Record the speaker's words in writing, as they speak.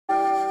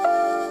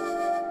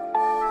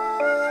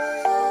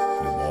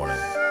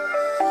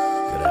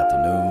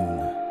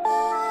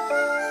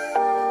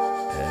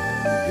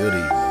Good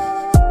evening.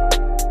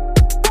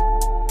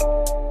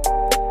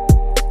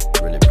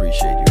 Really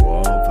appreciate you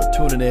all for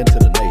tuning in to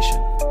the nation.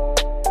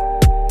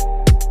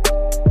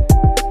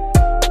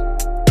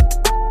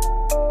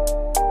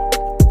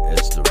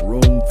 As the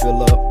room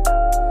fill up,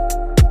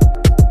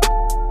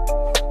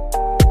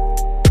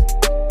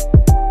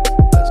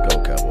 let's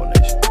go, Cowboy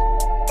Nation.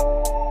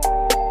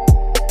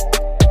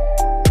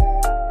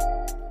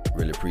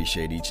 Really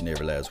appreciate each and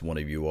every last one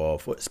of you all,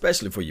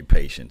 especially for your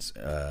patience.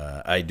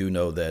 I do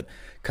know that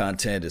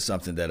content is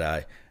something that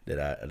I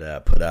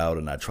put out,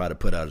 and I try to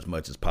put out as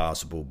much as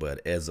possible.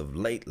 But as of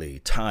lately,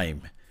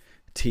 time,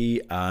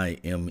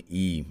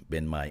 T-I-M-E,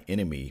 been my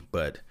enemy.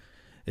 But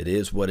it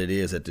is what it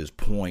is at this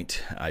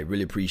point. I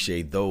really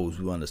appreciate those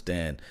who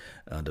understand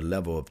the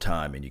level of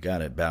time, and you got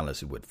to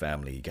balance it with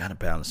family. You got to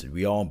balance it.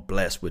 We all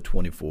blessed with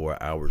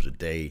 24 hours a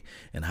day,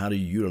 and how do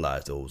you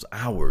utilize those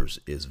hours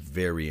is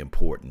very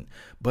important.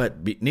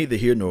 But neither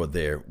here nor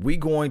there. We're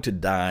going to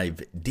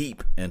dive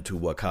deep into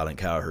what Colin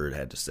Cowherd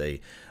had to say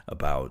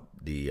about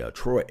the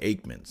Troy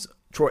Aikman.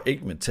 Troy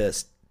Aikman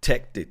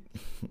texted,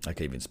 I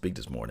can't even speak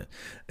this morning.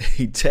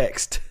 He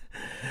texted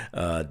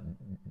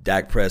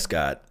Dak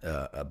Prescott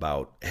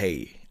about,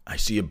 hey, I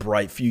see a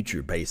bright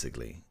future,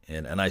 basically.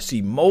 And I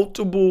see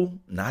multiple,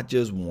 not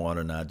just one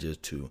or not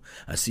just two.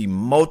 I see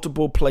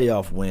multiple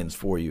playoff wins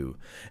for you.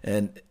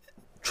 And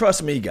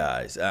trust me,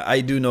 guys,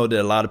 I do know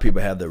that a lot of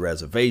people have their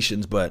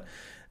reservations, but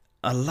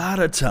a lot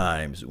of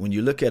times when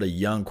you look at a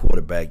young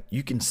quarterback,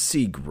 you can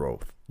see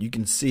growth. You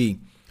can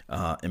see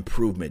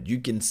improvement. You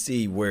can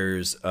see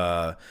where's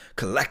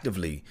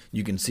collectively,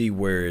 you can see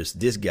where's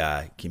this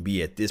guy can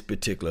be at this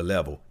particular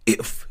level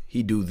if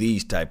he do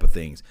these type of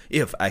things.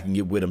 If I can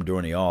get with him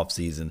during the off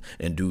season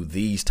and do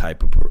these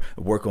type of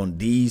work on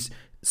these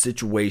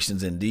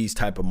situations and these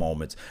type of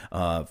moments.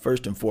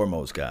 First and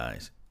foremost,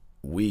 guys,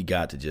 we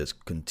got to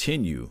just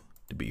continue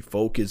to be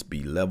focused,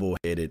 be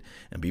level-headed,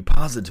 and be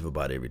positive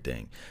about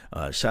everything.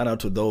 Shout out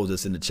to those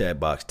that's in the chat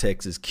box.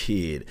 Texas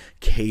Kid,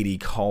 Katie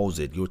Calls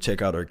It. Go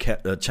check out her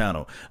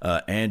channel.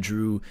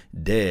 Andrew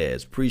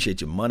Dez,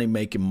 appreciate you. Money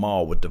Making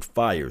Mall with the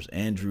fires.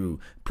 Andrew,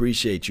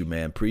 appreciate you,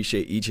 man.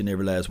 Appreciate each and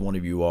every last one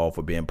of you all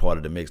for being part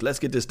of the mix. Let's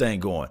get this thing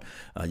going.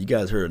 You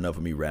guys heard enough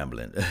of me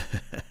rambling.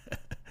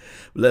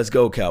 Let's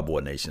go, Cowboy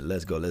Nation.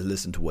 Let's go. Let's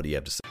listen to what he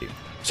have to say.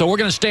 So we're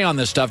going to stay on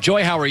this stuff.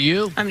 Joy, how are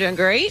you? I'm doing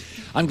great.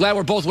 I'm glad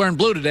we're both wearing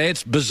blue today.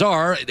 It's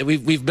bizarre.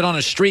 We've been on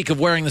a streak of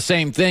wearing the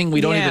same thing.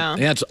 We don't even.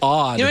 That's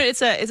odd. You know,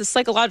 it's a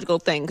psychological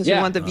thing because we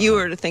want the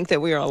viewer to think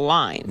that we are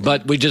aligned.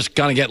 But we just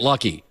kind of get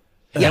lucky.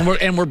 Yeah.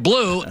 And we're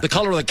blue, the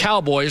color of the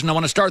Cowboys, and I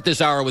want to start this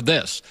hour with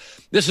this.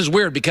 This is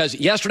weird because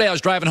yesterday I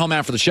was driving home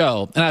after the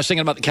show, and I was thinking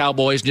about the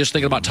Cowboys, just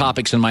thinking about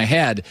topics in my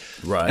head.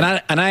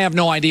 Right. And I have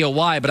no idea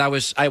why, but I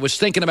was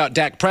thinking about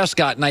Dak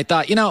Prescott, and I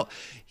thought,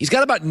 he's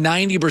got about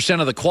 90%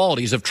 of the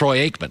qualities of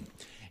Troy Aikman.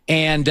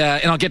 And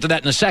I'll get to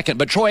that in a second.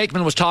 But Troy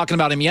Aikman was talking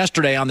about him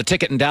yesterday on the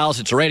Ticket in Dallas.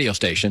 It's a radio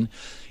station.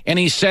 And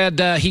he said,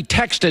 he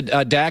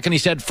texted Dak, and he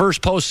said,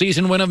 first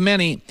postseason win of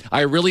many.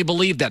 I really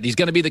believe that. He's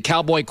going to be the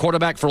Cowboy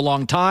quarterback for a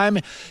long time.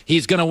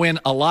 He's going to win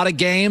a lot of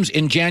games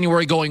in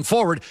January going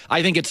forward.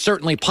 I think it's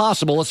certainly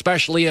possible,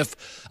 especially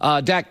if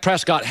Dak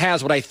Prescott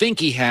has what I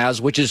think he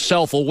has, which is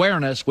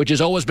self-awareness, which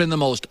has always been the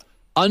most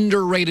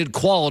underrated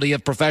quality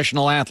of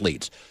professional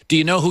athletes. Do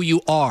you know who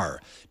you are?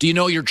 Do you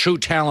know your true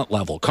talent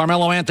level?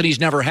 Carmelo Anthony's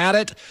never had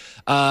it.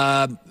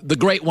 The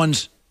great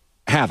ones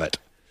have it.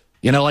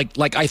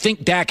 Like I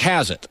think Dak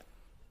has it.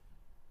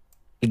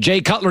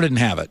 Jay Cutler didn't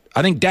have it.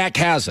 I think Dak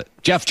has it.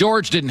 Jeff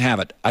George didn't have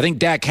it. I think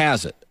Dak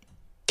has it.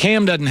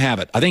 Cam doesn't have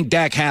it. I think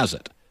Dak has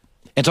it.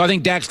 And so I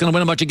think Dak's going to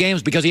win a bunch of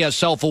games because he has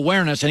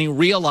self-awareness and he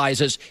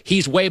realizes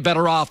he's way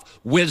better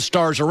off with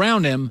stars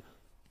around him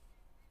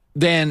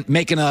than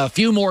making a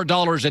few more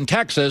dollars in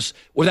Texas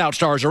without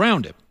stars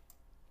around him.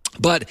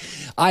 But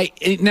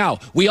now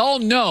we all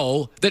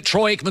know that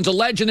Troy Aikman's a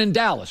legend in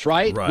Dallas,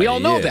 right? Right. We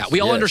all know that. We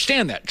all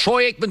understand that.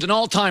 Troy Aikman's an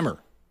all-timer.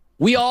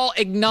 We all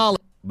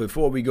acknowledge.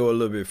 Before we go a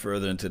little bit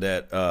further into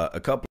that, a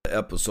couple of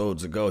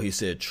episodes ago, he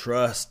said,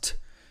 trust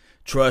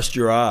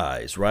your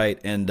eyes, right?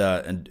 And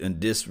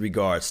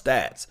disregard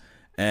stats.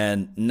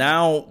 And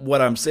now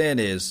what I'm saying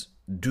is,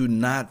 do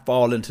not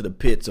fall into the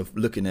pits of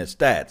looking at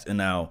stats. And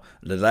now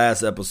the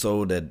last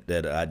episode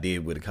that I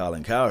did with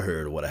Colin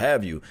Cowherd or what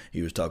have you,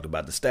 he was talking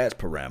about the stats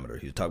parameter.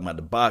 He was talking about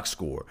the box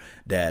score,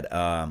 that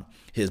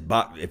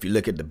if you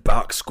look at the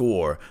box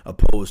score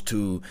opposed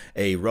to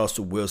a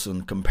Russell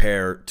Wilson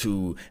compared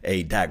to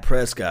a Dak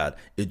Prescott,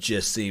 it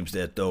just seems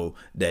that though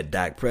that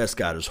Dak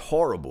Prescott is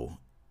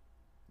horrible,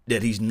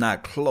 that he's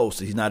not close,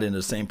 he's not in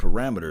the same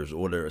parameters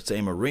or the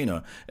same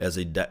arena as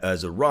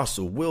a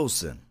Russell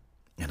Wilson.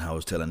 And I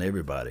was telling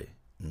everybody,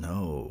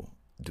 no,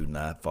 do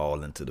not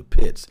fall into the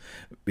pits,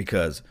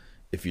 because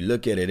if you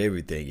look at it,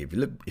 everything,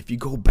 if you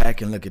go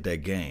back and look at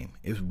that game,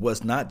 it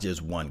was not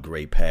just one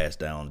great pass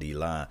down the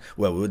line.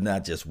 Well, it was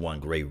not just one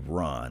great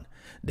run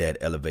that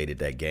elevated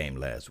that game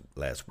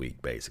last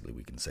week. Basically,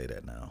 we can say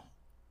that now.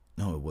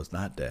 No, it was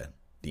not that.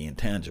 the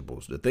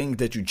intangibles, the things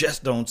that you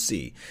just don't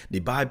see. The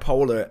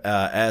bipolar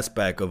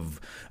aspect of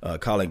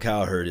Colin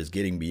Cowherd is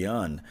getting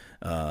beyond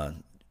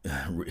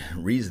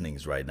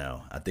reasonings right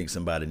now. I think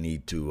somebody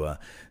need to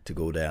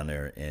go down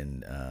there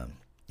and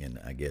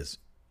I guess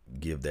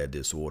give that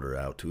disorder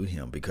out to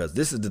him, because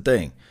this is the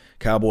thing,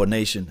 Cowboy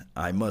Nation.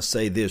 I must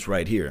say this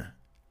right here.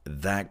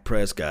 Dak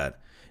Prescott,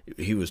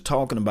 he was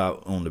talking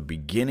about on the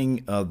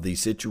beginning of the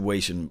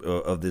situation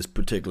of this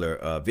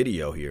particular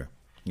video here.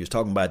 He was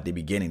talking about at the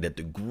beginning that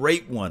the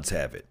great ones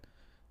have it.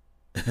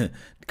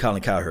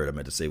 Colin Cowherd, I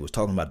meant to say, was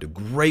talking about the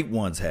great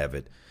ones have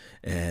it,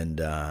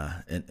 and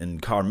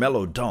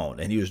Carmelo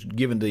don't. And he was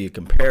giving the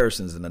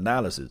comparisons and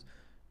analysis.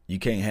 You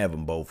can't have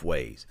them both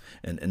ways.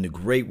 And the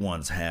great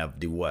ones have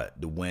the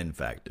what? The win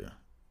factor.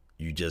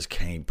 You just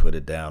can't put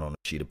it down on a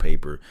sheet of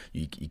paper.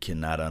 You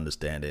cannot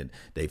understand it.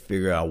 They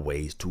figure out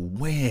ways to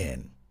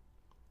win.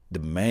 The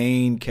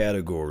main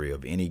category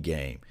of any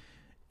game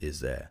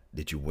is that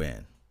you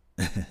win.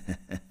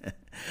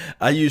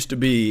 I used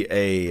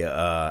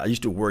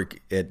to work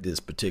at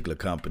this particular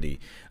company,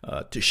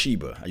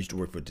 Toshiba. I used to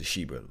work for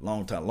Toshiba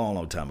long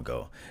time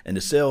ago. And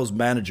the sales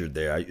manager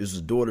there, it was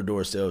a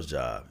door-to-door sales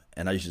job.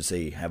 And I used to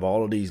say, have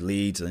all of these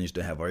leads, and I used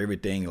to have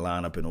everything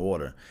lined up in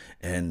order.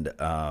 And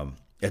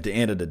at the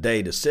end of the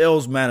day, the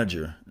sales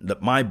manager,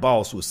 my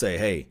boss, would say,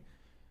 hey,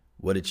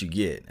 what did you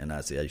get? And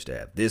I said, I used to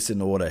have this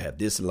in order, I have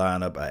this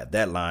lined up, I have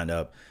that lined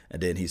up.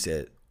 And then he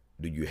said,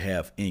 do you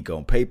have ink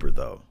on paper,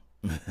 though?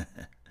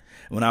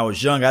 When I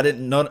was young, I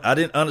didn't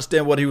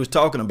understand what he was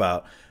talking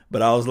about.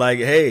 But I was like,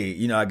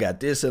 hey, I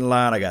got this in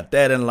line, I got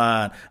that in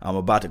line. I'm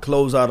about to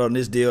close out on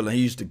this deal. And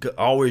he used to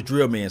always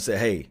drill me and say,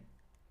 hey,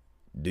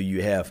 do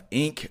you have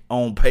ink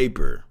on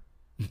paper?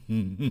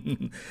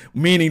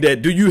 Meaning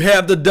that, do you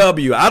have the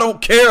W? I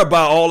don't care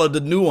about all of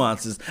the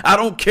nuances. I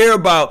don't care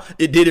about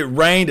did it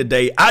rain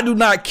today. I do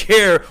not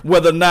care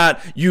whether or not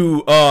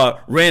you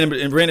ran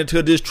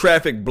into this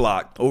traffic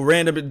block, or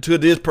ran into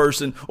this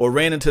person, or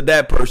ran into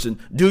that person.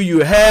 Do you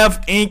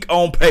have ink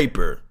on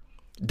paper?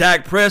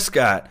 Dak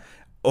Prescott,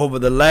 over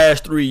the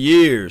last 3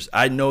 years,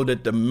 I know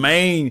that the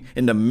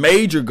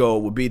major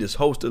goal would be to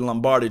host the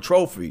Lombardi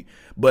Trophy.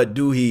 But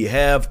do he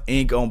have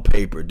ink on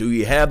paper? Do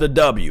he have the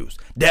W's?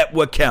 That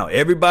would count.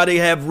 Everybody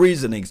have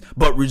reasonings,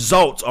 but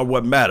results are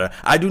what matter.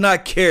 I do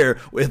not care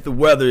if the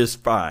weather is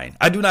fine.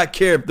 I do not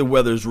care if the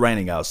weather is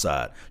raining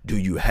outside. Do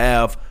you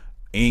have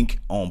ink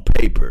on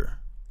paper?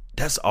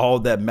 That's all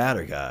that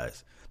matter,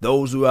 guys.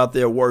 Those who are out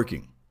there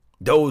working,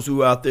 those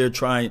who are out there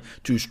trying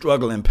to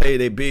struggle and pay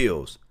their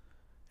bills,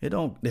 they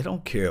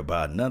don't care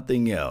about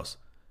nothing else.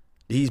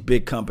 These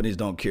big companies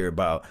don't care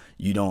about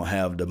you don't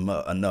have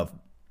enough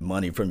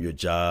money from your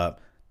job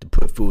to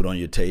put food on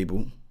your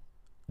table.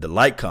 The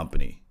light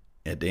company,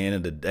 at the end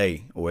of the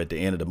day or at the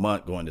end of the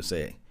month, going to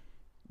say,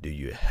 do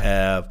you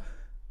have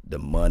the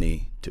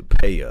money to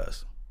pay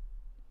us?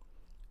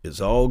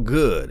 It's all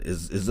good.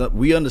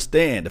 We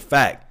understand the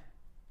fact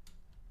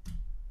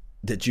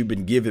that you've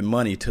been giving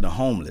money to the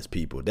homeless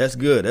people. That's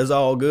good. That's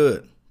all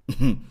good.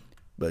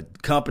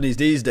 But companies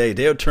these days,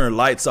 they'll turn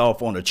lights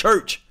off on the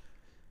church.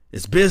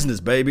 It's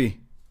business,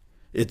 baby.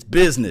 It's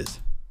business.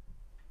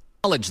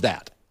 Acknowledge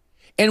that.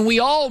 And we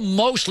all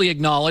mostly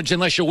acknowledge,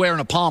 unless you're wearing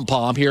a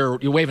pom-pom here,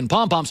 you're waving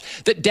pom-poms,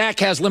 that Dak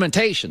has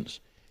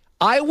limitations.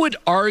 I would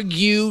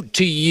argue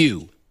to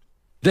you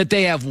that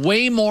they have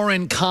way more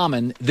in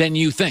common than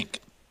you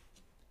think.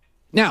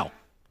 Now,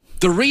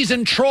 the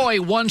reason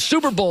Troy won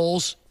Super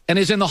Bowls and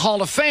is in the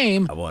Hall of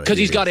Fame, because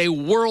he's got a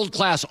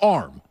world-class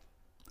arm.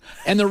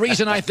 And the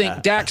reason I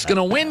think Dak's going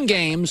to win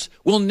games,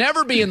 will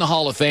never be in the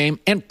Hall of Fame,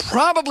 and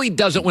probably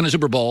doesn't win a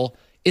Super Bowl,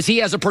 is he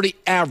has a pretty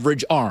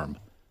average arm.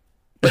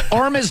 But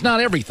arm is not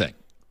everything.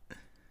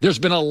 There's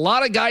been a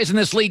lot of guys in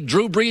this league.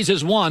 Drew Brees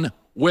has won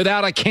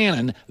without a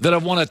cannon that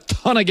have won a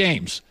ton of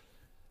games.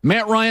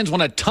 Matt Ryan's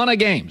won a ton of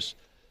games.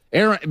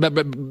 Aaron,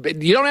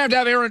 but you don't have to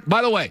have Aaron.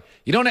 By the way,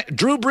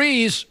 Drew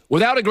Brees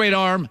without a great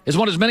arm has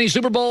won as many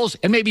Super Bowls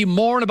and maybe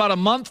more in about a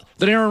month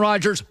than Aaron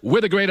Rodgers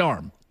with a great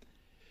arm.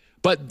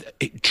 But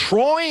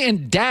Troy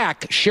and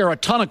Dak share a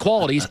ton of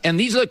qualities, and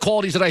these are the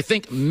qualities that I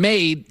think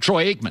made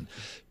Troy Aikman.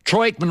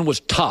 Troy Aikman was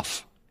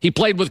tough. He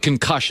played with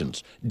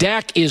concussions.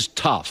 Dak is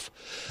tough.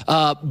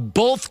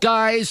 Both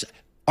guys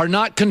are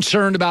not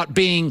concerned about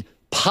being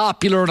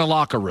popular in a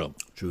locker room.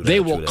 They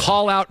will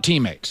call out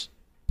teammates.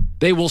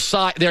 They will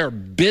they're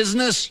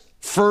business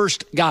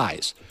first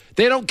guys.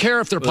 They don't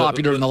care if they're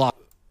popular in the locker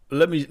room.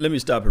 Let me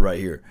stop it right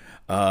here.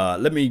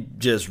 Let me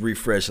just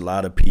refresh a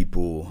lot of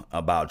people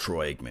about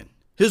Troy Aikman.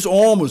 His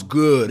arm was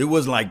good. It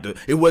wasn't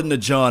the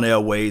John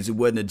Elways. It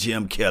wasn't the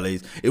Jim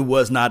Kellys. It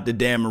was not the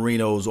Dan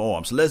Marino's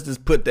arm. So let's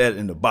just put that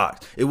in the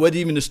box. It wasn't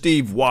even the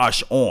Steve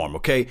Wash arm,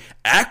 okay?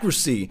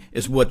 Accuracy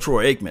is what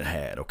Troy Aikman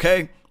had,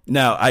 okay?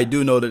 Now, I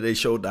do know that they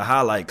showed the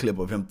highlight clip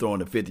of him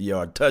throwing a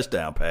 50-yard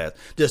touchdown pass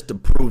just to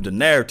prove the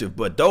narrative.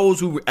 But those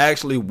who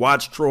actually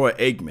watched Troy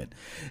Aikman,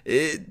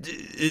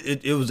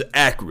 it was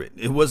accurate.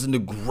 It wasn't the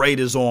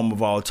greatest arm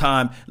of all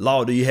time.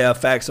 Law, do you have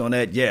facts on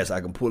that? Yes,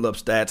 I can pull up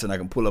stats and I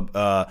can pull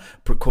up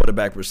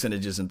quarterback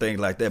percentages and things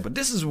like that. But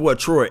this is what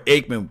Troy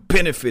Aikman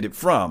benefited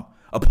from,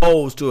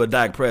 opposed to a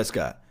Dak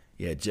Prescott.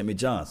 Yeah, Jimmy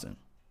Johnson.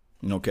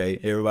 Okay,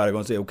 everybody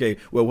going to say, okay,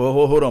 well,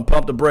 hold on,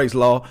 pump the brakes,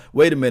 Law.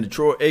 Wait a minute,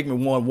 Troy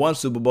Aikman won one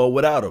Super Bowl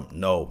without him.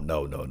 No.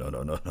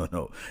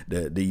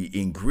 The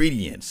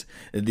ingredients,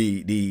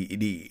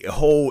 the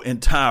whole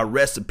entire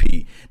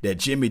recipe that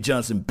Jimmy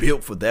Johnson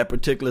built for that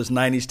particular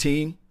 90s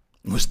team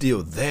was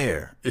still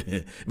there.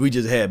 We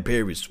just had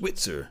Barry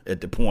Switzer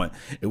at the point,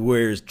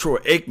 whereas Troy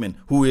Aikman,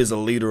 who is a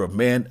leader of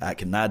men, I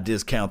cannot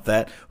discount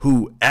that,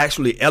 who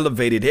actually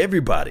elevated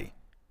everybody.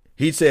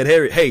 He said,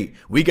 hey,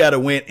 we got to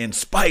win in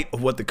spite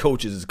of what the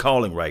coaches is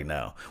calling right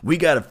now. We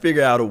got to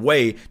figure out a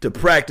way to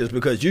practice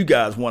because you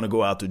guys want to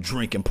go out to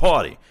drink and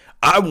party.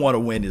 I want to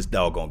win this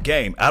doggone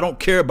game. I don't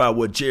care about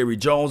what Jerry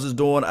Jones is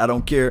doing. I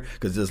don't care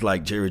because it's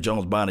like Jerry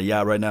Jones buying a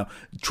yacht right now.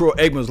 Troy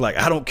Aikman's like,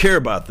 I don't care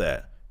about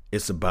that.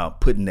 It's about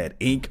putting that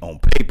ink on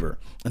paper.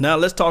 And now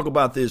let's talk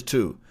about this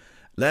too.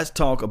 Let's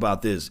talk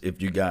about this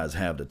if you guys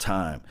have the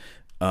time.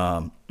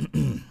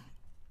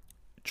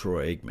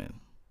 Troy Aikman.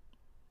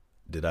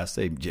 Did I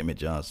say Jimmy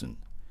Johnson?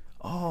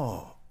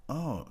 Oh.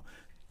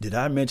 Did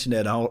I mention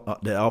that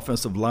that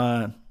offensive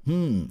line?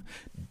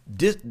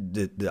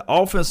 The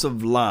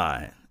offensive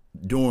line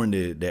during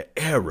the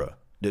era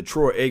that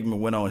Troy Aikman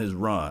went on his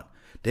run,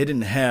 they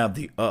didn't have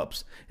the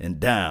ups and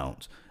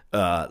downs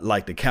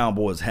like the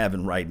Cowboys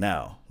having right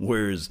now.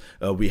 Whereas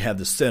we have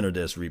the center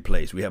that's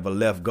replaced. We have a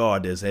left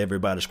guard that's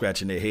everybody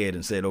scratching their head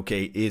and said,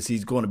 okay, is he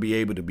going to be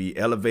able to be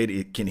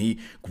elevated? Can he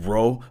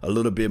grow a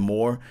little bit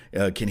more?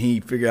 Can he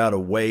figure out a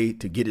way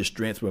to get his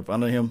strength with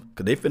under him?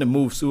 Because they finna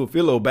move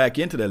Suafilo back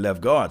into that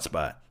left guard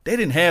spot. They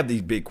didn't have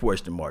these big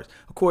question marks.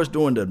 Of course,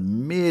 during the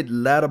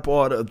latter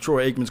part of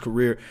Troy Aikman's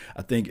career,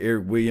 I think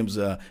Eric Williams,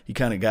 he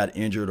kind of got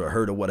injured or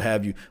hurt or what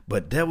have you.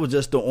 But that was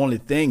just the only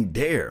thing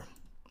there.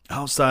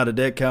 Outside of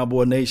that,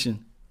 Cowboy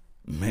Nation,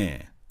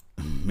 man,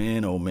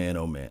 oh man.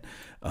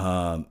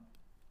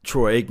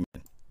 Troy Aikman.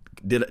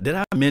 Did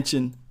I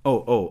mention?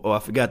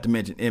 I forgot to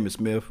mention Emmitt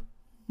Smith.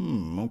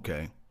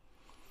 Okay.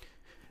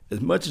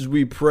 As much as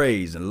we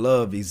praise and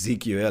love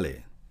Ezekiel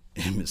Elliott,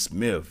 Emmitt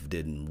Smith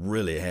didn't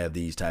really have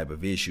these type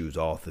of issues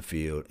off the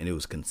field, and it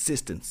was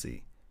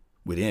consistency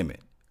with Emmitt.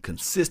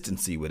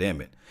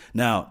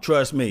 Now,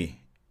 trust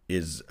me,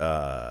 is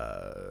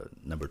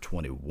number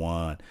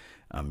 21.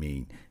 I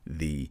mean,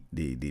 the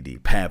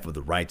path of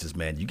the righteous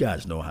man. You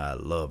guys know how I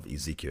love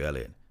Ezekiel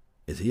Elliott.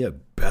 Is he a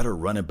better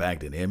running back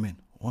than Emmitt?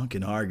 One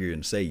can argue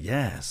and say,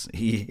 yes,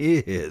 he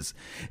is.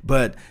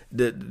 But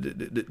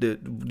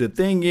the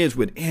thing is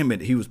with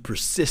Emmitt, he was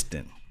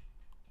persistent.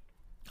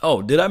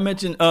 Oh, did I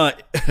mention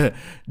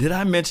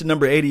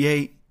number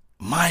 88?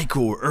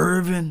 Michael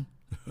Irvin?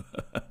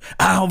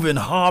 Alvin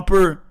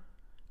Harper?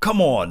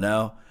 Come on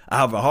now.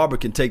 Alvin Harper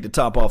can take the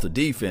top off the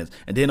defense.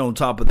 And then on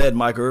top of that,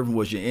 Michael Irvin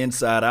was your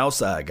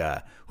inside-outside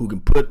guy who can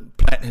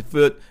plant his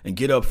foot and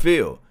get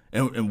upfield.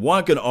 And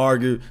one can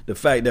argue the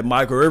fact that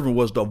Michael Irvin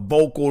was the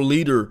vocal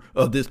leader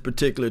of this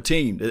particular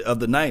team of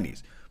the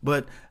 90s.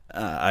 But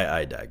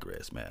I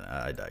digress, man.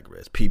 I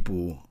digress.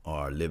 People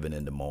are living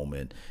in the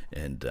moment,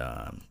 and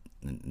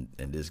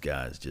this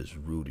guy is just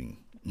rooting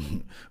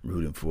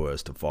for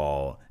us to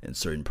fall in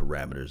certain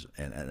parameters.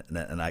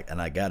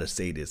 And I got to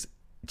say this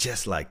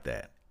just like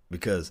that,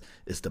 because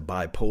it's the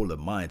bipolar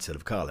mindset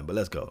of Colin. But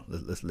let's go.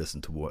 Let's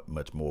listen to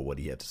much more what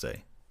he had to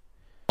say.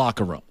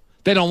 Locker room.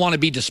 They don't want to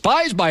be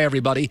despised by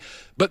everybody,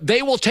 but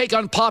they will take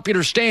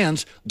unpopular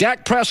stands.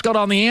 Dak Prescott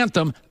on the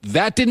anthem,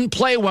 that didn't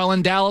play well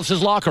in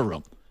Dallas's locker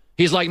room.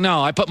 He's like,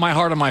 no, I put my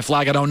heart on my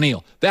flag at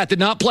O'Neal. That did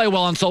not play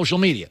well on social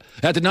media.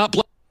 That did not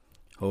play.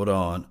 Hold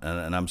on,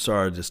 and I'm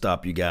sorry to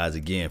stop you guys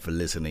again for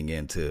listening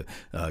in to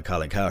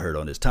Colin Cowherd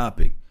on this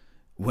topic.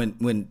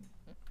 When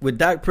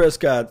Dak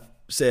Prescott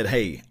said,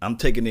 hey, I'm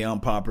taking the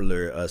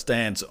unpopular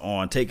stance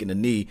on taking the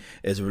knee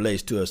as it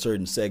relates to a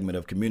certain segment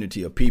of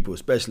community of people,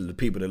 especially the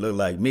people that look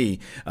like me.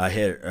 I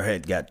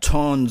had got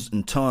tons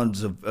and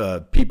tons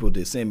of people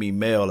to send me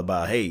mail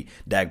about, hey,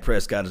 Dak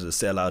Prescott is a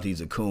sellout,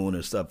 he's a coon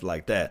and stuff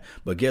like that.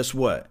 But guess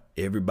what?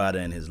 Everybody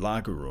in his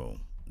locker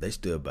room, they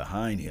stood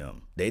behind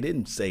him. They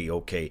didn't say,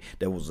 okay,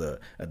 there was a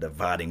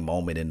dividing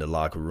moment in the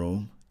locker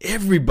room.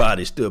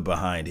 Everybody stood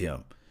behind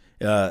him.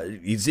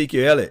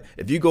 Ezekiel Elliott,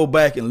 if you go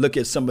back and look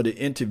at some of the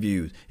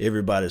interviews,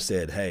 everybody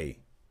said, hey,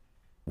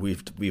 we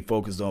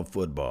focused on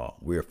football.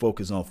 We're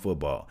focused on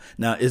football.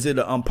 Now, is it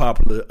an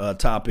unpopular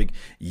topic?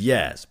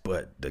 Yes,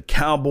 but the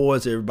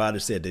Cowboys, everybody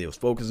said they was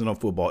focusing on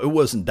football. It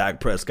wasn't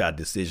Dak Prescott's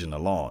decision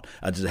alone.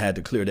 I just had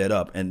to clear that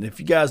up. And if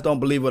you guys don't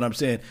believe what I'm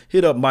saying,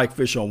 hit up Mike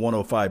Fisher on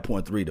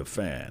 105.3 The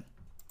Fan.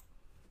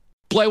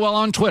 Play well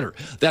on Twitter.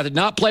 That did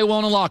not play well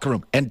in the locker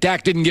room, and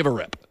Dak didn't give a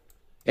rip.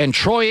 And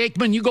Troy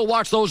Aikman, you go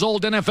watch those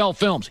old NFL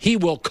films. He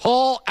will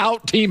call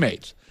out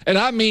teammates. And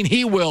I mean,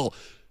 he will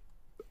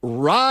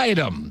ride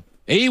them.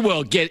 He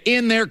will get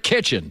in their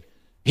kitchen.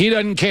 He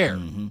doesn't care.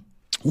 Mm-hmm.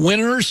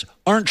 Winners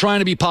aren't trying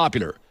to be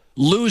popular.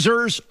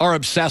 Losers are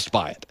obsessed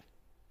by it.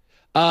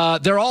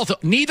 They're also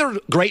neither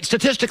great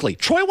statistically.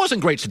 Troy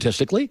wasn't great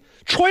statistically.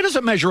 Troy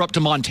doesn't measure up to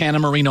Montana,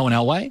 Marino, and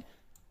Elway.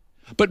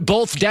 But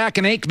both Dak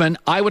and Aikman,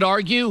 I would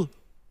argue,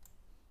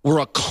 were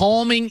a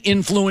calming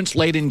influence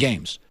late in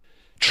games.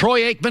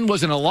 Troy Aikman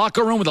was in a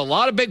locker room with a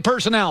lot of big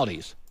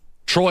personalities.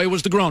 Troy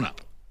was the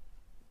grown-up.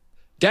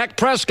 Dak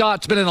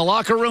Prescott's been in a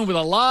locker room with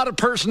a lot of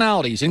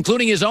personalities,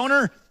 including his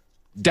owner.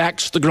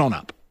 Dak's the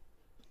grown-up.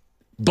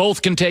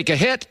 Both can take a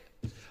hit.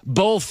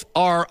 Both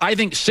are, I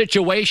think,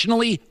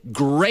 situationally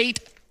great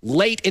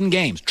late in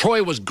games.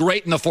 Troy was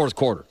great in the fourth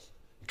quarter.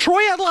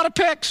 Troy had a lot of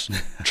picks.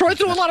 Troy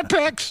threw a lot of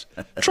picks.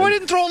 Troy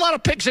didn't throw a lot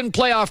of picks in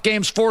playoff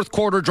games, fourth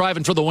quarter,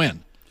 driving for the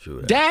win.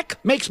 Sure. Dak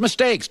makes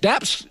mistakes.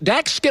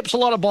 Dak skips a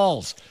lot of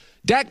balls.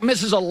 Dak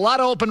misses a lot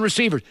of open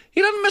receivers.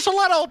 He doesn't miss a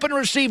lot of open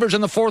receivers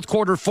in the fourth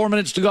quarter, 4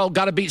 minutes to go,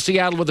 got to beat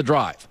Seattle with a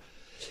drive.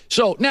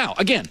 So now,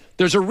 again,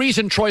 there's a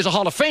reason Troy's a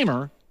Hall of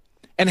Famer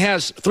and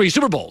has 3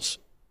 Super Bowls.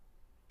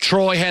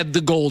 Troy had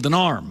the golden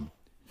arm,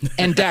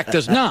 and Dak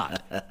does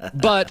not.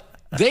 But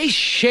they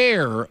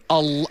share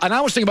and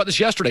I was thinking about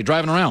this yesterday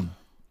driving around.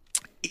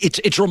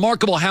 It's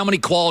remarkable how many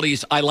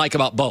qualities I like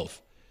about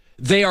both.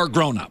 They are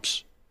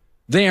grown-ups.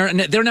 They're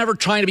never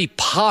trying to be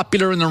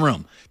popular in the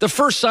room. The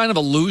first sign of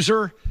a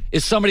loser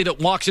is somebody that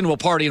walks into a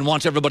party and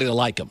wants everybody to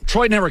like him.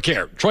 Troy never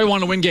cared. Troy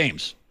wanted to win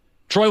games.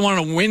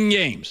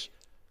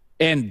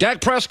 And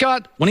Dak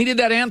Prescott, when he did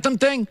that anthem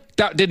thing,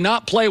 that did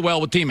not play well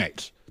with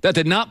teammates. That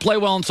did not play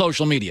well on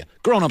social media.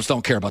 Grown-ups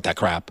don't care about that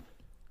crap.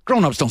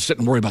 Grown-ups don't sit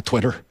and worry about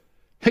Twitter.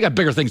 They got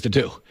bigger things to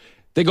do.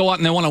 They go out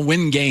and they want to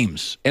win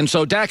games. And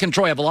so Dak and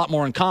Troy have a lot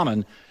more in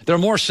common. They're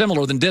more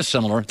similar than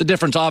dissimilar. The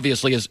difference,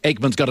 obviously, is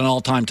Aikman's got an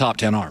all-time top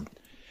 10 arm.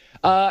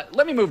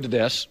 Let me move to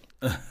this.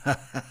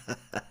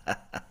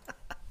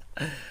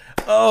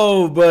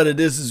 Oh, buddy,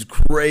 this is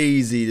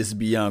crazy. This is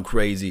beyond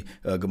crazy.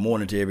 Good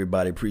morning to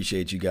everybody.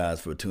 Appreciate you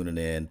guys for tuning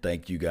in.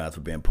 Thank you guys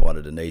for being part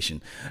of the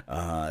nation.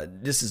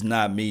 This is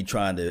not me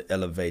trying to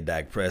elevate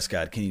Dak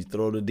Prescott. Can he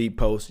throw the deep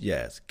post?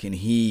 Yes. Can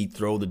he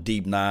throw the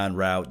deep 9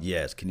 route?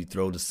 Yes. Can he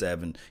throw the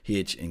 7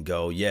 hitch and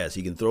go? Yes.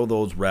 He can throw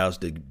those routes,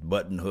 the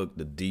button hook,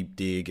 the deep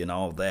dig, and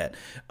all that.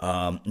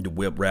 The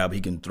whip route,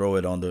 he can throw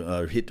it on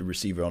the hit the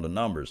receiver on the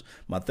numbers.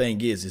 My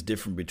thing is, it's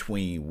different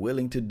between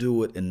willing to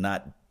do it and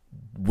not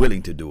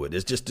willing to do it.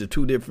 It's just the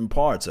 2 different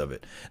parts of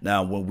it.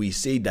 Now, when we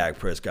see Dak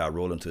Prescott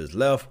rolling to his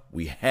left,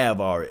 we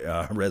have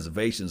our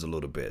reservations a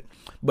little bit.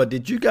 But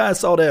did you guys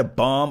saw that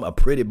bomb, a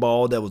pretty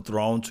ball that was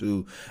thrown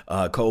to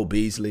Cole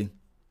Beasley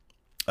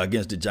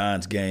against the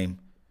Giants game?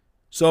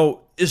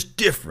 So it's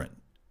different.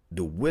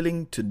 The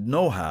willing to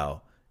know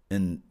how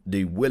and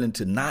the willing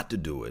to not to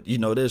do it. You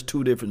know, there's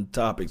 2 different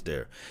topics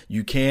there.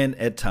 You can,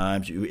 at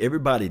times,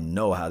 everybody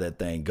know how that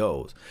thing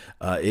goes.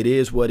 It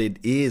is what it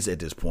is at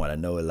this point. I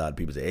know a lot of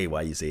people say, hey,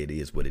 why you say it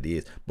is what it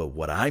is? But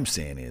what I'm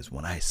saying is,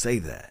 when I say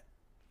that,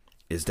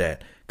 is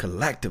that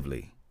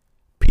collectively,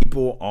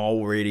 people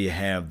already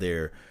have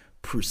their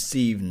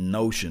perceived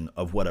notion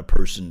of what a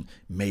person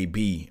may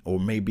be or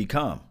may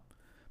become.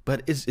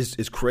 But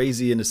it's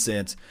crazy in a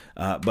sense.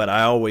 But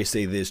I always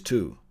say this,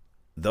 too.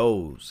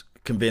 Those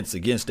convinced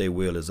against their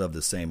will is of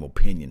the same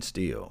opinion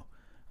still.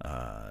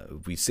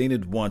 If we've seen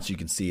it once, you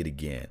can see it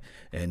again.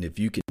 And if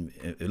you can,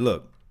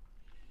 look,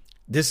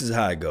 this is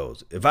how it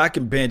goes. If I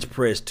can bench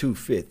press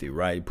 250,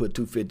 right, put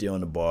 250 on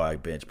the bar, I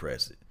bench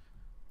press it.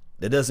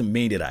 That doesn't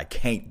mean that I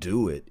can't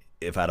do it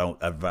if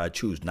I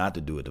choose not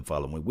to do it the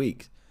following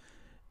week.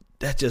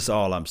 That's just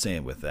all I'm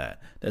saying with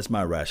that. That's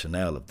my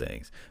rationale of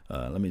things.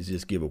 Let me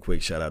just give a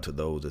quick shout out to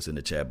those that's in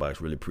the chat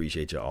box. Really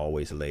appreciate you.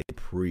 Always, lady.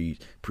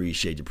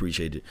 Appreciate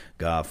you.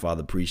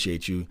 Godfather,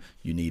 appreciate you.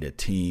 You need a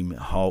team.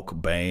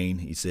 Hawk Bane,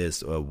 he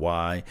says,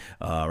 why?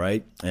 All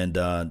right. And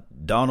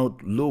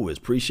Donald Lewis,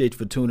 appreciate you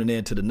for tuning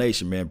in to the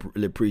nation, man.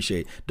 Really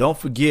appreciate it. Don't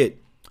forget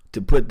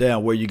to put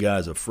down where you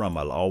guys are from.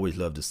 I'll always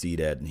love to see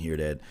that and hear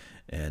that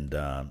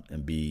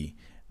and be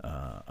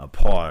a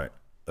part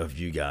of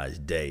you guys'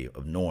 day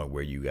of knowing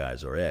where you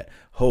guys are at.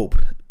 Hope,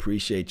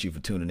 appreciate you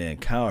for tuning in.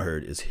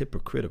 Cowherd is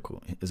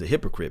hypocritical. Is a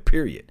hypocrite,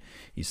 period.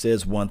 He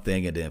says one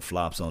thing and then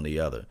flops on the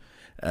other.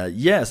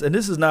 Yes, and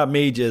this is not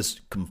me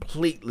just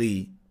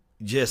completely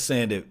just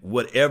saying that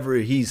whatever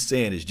he's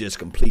saying is just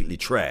completely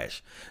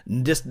trash.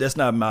 That's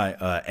not my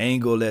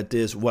angle at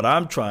this. What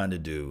I'm trying to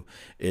do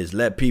is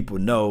let people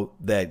know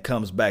that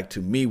comes back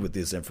to me with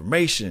this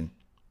information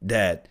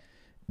that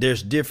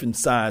there's different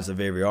sides of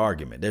every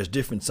argument. There's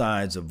different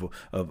sides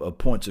of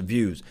points of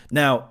views.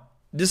 Now,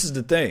 this is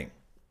the thing.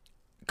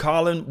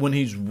 Colin, when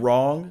he's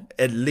wrong,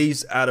 at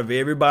least out of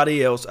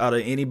everybody else, out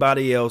of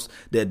anybody else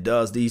that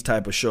does these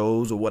type of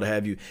shows or what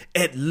have you,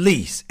 at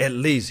least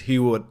he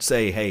would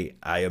say, hey,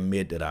 I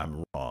admit that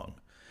I'm wrong.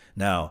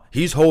 Now,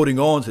 he's holding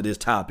on to this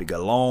topic a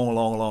long,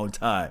 long, long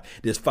time.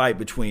 This fight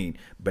between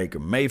Baker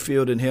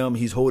Mayfield and him,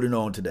 he's holding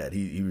on to that.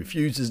 He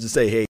refuses to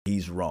say, hey,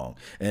 he's wrong.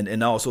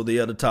 And also the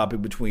other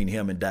topic between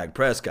him and Dak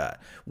Prescott.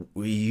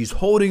 He's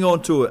holding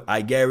on to it.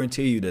 I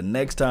guarantee you the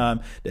next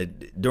time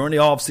that during the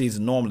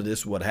offseason, normally this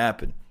is what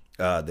happened.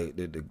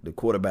 The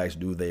quarterbacks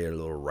do their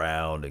little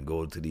round and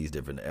go to these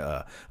different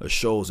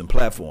shows and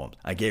platforms.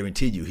 I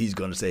guarantee you he's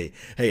going to say,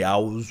 hey, I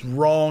was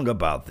wrong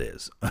about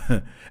this.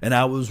 And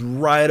I was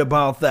right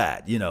about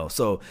that.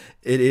 So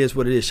it is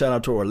what it is. Shout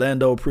out to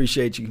Orlando.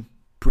 Appreciate you.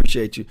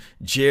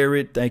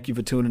 Jared, thank you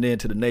for tuning in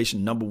to the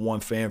nation.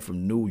 #1 fan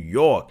from New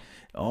York.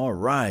 All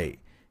right.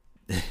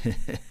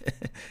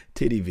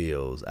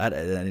 Tittyvilles. I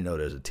didn't know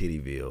there's a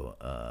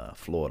Tittyville,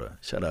 Florida.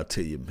 Shout out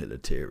to you,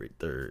 military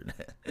third.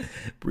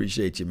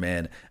 Appreciate you,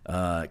 man.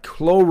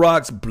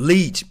 Clorox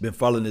Bleach. Been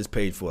following this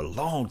page for a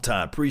long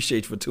time.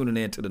 Appreciate you for tuning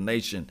in to the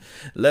nation.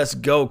 Let's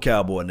go,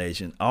 Cowboy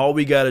Nation. All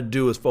we got to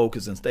do is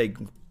focus and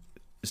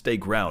stay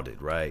grounded,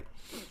 right?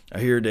 I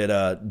hear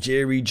that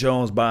Jerry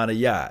Jones buying a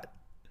yacht.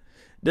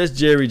 That's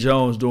Jerry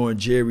Jones doing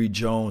Jerry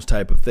Jones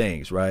type of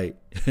things, right?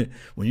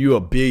 When you're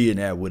a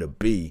billionaire with a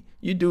B,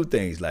 you do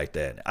things like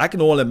that. I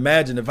can only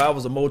imagine if I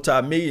was a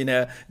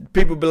multi-millionaire,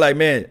 people be like,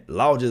 man,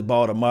 Law just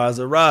bought a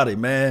Maserati,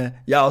 man.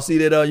 Y'all see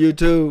that on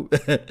YouTube?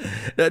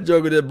 That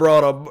joker just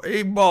bought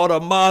a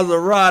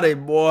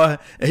Maserati, boy.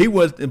 And he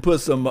went and put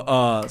some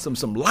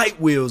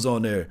light wheels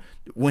on there.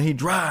 When he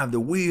drive, the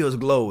wheels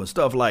glow and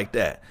stuff like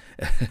that.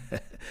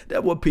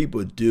 That's what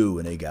people do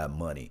when they got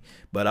money.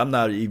 But I'm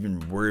not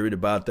even worried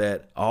about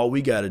that. All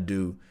we got to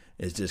do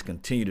is just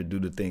continue to do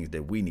the things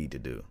that we need to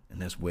do.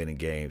 And that's winning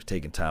games,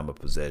 taking time of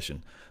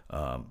possession,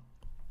 and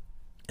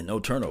no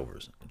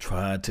turnovers.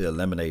 Try to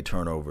eliminate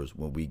turnovers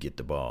when we get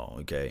the ball,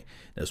 okay?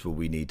 That's what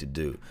we need to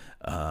do.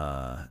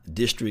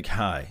 District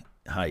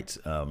Heights,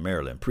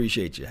 Maryland.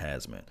 Appreciate you,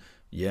 Hasman.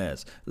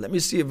 Yes. Let me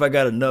see if I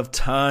got enough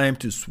time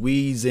to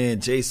squeeze in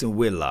Jason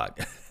Whitlock.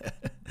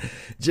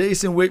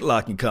 Jason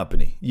Whitlock and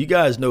Company. You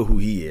guys know who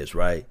he is,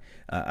 right?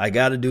 I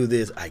got to do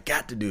this. I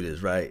got to do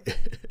this, right?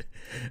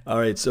 All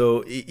right.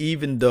 So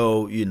even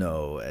though,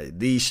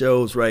 these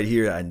shows right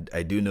here,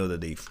 I do know that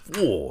they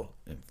full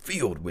and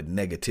filled with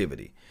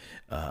negativity.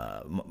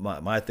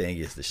 My thing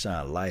is to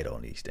shine light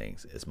on these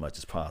things as much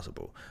as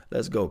possible.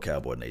 Let's go,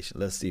 Cowboy Nation.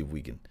 Let's see if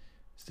we can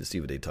see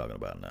what they're talking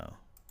about now.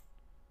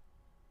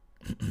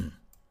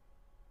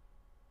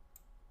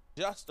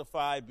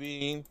 Justify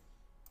being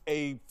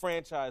a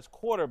franchise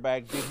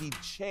quarterback. Did he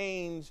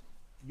change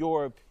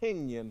your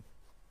opinion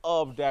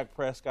of Dak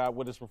Prescott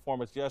with his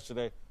performance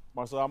yesterday?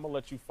 Marcel, I'm gonna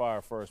let you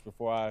fire first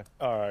before I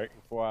fire.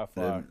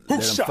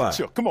 Who shot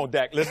you? Come on,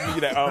 Dak. Let's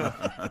do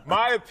that.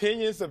 My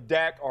opinions of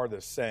Dak are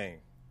the same,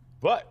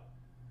 but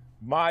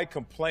my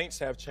complaints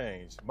have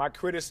changed. My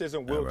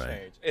criticism will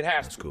change. It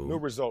has to. Cool. New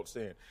results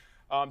in.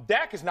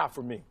 Dak is not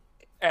for me.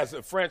 As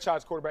a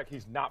franchise quarterback,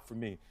 he's not for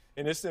me.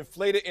 In this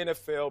inflated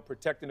NFL,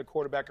 protecting the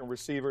quarterback and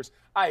receivers,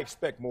 I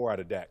expect more out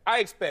of Dak. I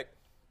expect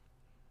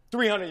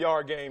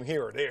 300-yard game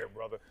here or there,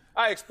 brother.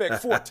 I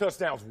expect 4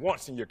 touchdowns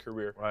once in your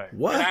career. Right.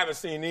 What? And I haven't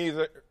seen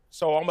either.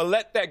 So I'm going to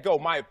let that go.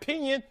 My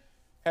opinion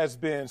has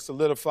been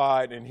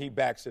solidified, and he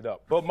backs it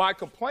up. But my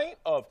complaint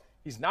of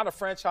he's not a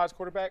franchise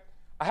quarterback,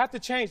 I have to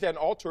change that and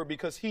alter it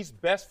because he's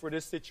best for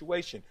this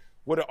situation.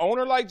 With an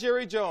owner like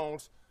Jerry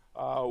Jones,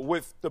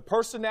 with the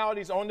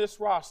personalities on this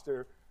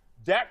roster,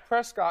 Dak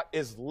Prescott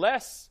is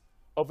less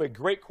of a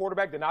great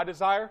quarterback than I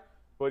desire,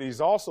 but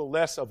he's also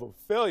less of a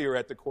failure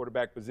at the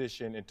quarterback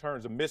position in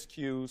terms of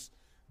miscues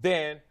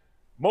than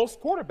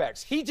most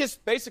quarterbacks. He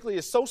just basically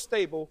is so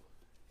stable.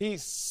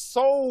 He's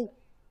so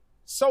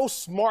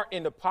smart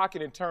in the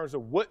pocket in terms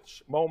of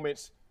which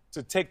moments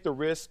to take the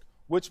risk,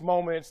 which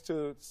moments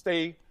to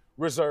stay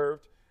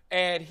reserved,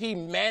 and he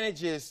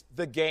manages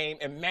the game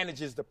and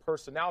manages the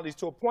personalities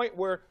to a point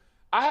where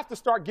I have to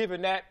start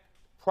giving that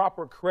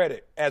proper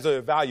credit as an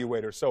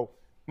evaluator. So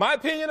my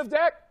opinion of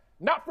Dak,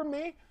 not for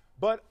me,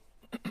 but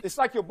it's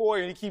like your boy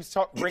and he keeps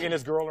bringing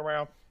his girl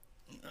around.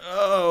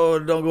 Oh,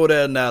 don't go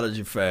that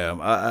analogy, fam.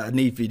 I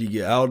need for you to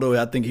get,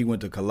 although I think he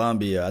went to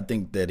Columbia, I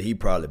think that he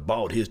probably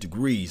bought his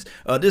degrees.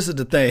 This is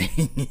the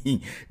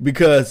thing,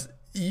 because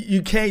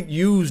you can't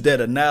use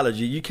that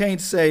analogy. You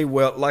can't say,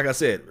 well, like I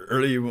said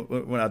earlier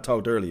when I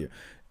talked earlier,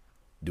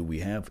 do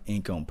we have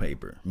ink on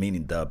paper,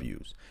 meaning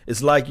W's?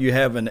 It's like you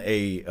having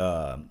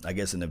an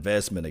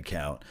investment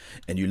account,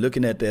 and you're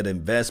looking at that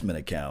investment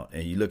account,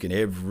 and you're looking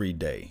every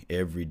day,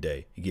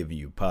 giving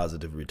you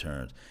positive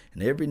returns.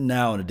 And every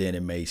now and then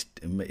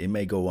it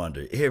may go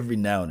under, every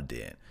now and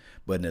then.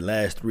 But in the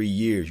last 3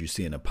 years, you're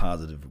seeing a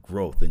positive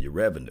growth in your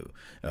revenue.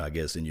 I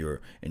guess in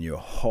your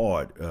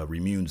hard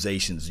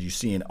remunerations, you're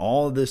seeing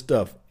all of this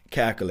stuff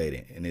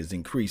calculating, and it's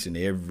increasing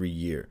every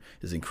year.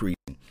 It's increasing.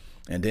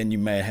 And then you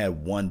may have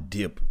one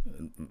dip,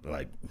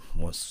 like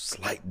one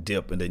slight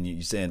dip, and then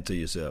you're saying to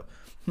yourself,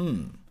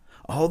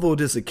 although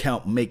this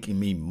account making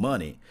me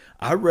money,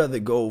 I'd rather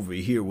go over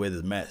here where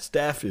the Matt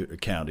Stafford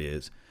account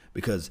is,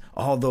 because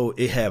although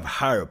it have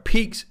higher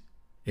peaks,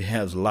 It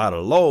has a lot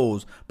of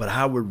lows, but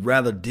I would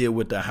rather deal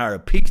with the higher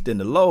peaks than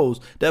the lows.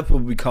 That's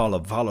what we call a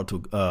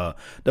volatile.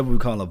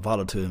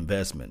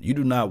 Investment. You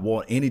do not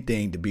want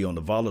anything to be on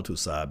the volatile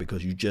side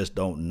because you just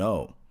don't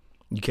know.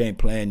 You can't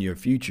plan your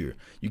future.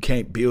 You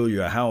can't build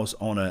your house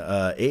on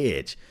a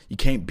edge. You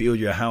can't build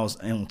your house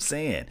on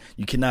sand.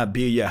 You cannot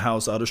build your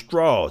house out of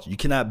straws. You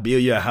cannot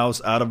build your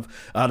house out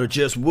of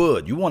just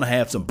wood. You want to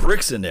have some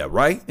bricks in there,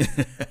 right?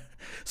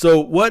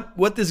 So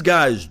what this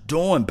guy is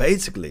doing,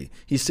 basically,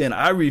 he's saying,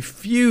 I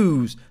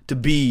refuse to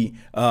be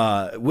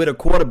with a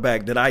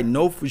quarterback that I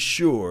know for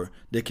sure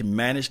that can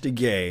manage the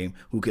game,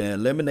 who can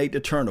eliminate the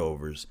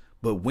turnovers,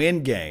 but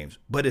win games.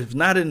 But if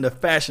not in the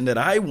fashion that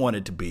I want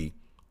it to be,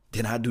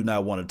 then I do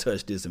not want to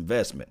touch this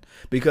investment.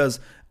 Because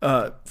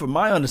from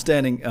my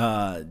understanding,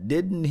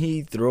 didn't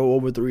he throw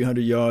over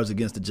 300 yards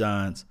against the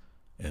Giants?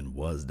 And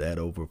was that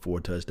over 4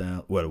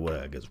 touchdowns? Well,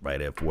 I guess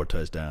right at 4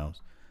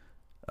 touchdowns.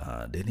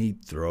 Didn't he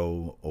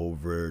throw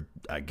over,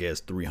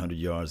 300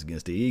 yards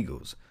against the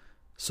Eagles?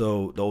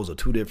 So those are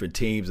 2 different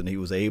teams, and he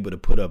was able to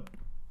put up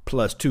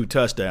plus 2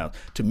 touchdowns.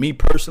 To me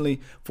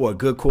personally, for a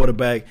good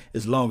quarterback,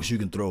 as long as you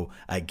can throw,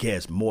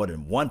 more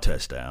than 1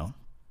 touchdown.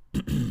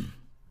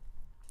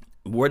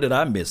 Where did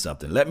I miss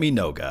something? Let me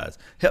know, guys.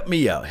 Help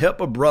me out.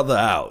 Help a brother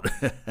out.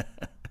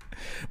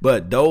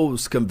 But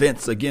those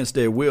convinced against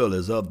their will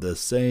is of the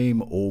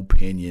same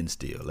opinion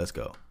still. Let's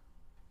go.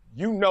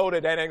 You know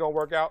that ain't going to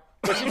work out.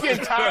 But you're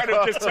getting tired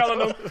of just telling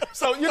them.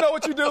 So you know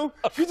what you do?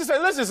 You just say,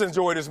 let's just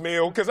enjoy this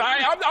meal, because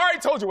I already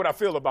told you what I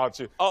feel about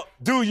you.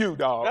 Do you,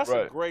 dog? That's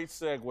a great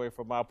segue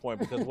from my point,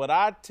 because what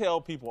I tell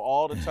people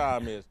all the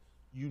time is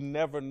you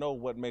never know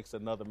what makes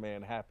another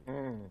man happy.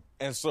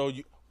 And so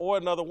or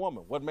another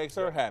woman, what makes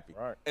her happy.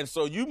 Right. And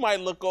so you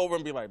might look over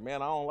and be like,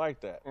 man, I don't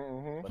like that.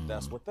 But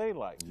that's what they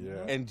like.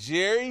 Yeah. And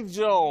Jerry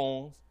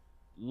Jones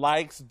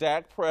likes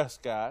Dak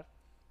Prescott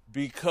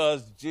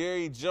because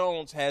Jerry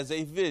Jones has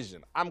a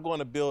vision. I'm going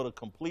to build a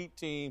complete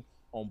team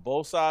on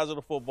both sides of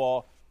the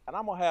football, and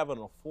I'm going to have an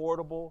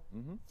affordable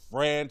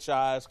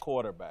franchise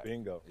quarterback.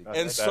 Bingo.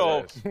 And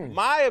so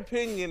my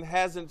opinion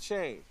hasn't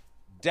changed.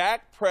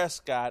 Dak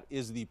Prescott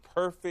is the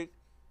perfect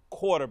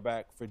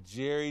quarterback for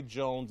Jerry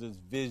Jones's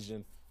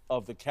vision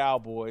of the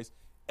Cowboys,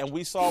 and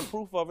we saw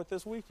proof of it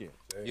this weekend.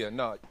 Yeah,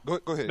 no, go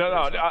ahead. No,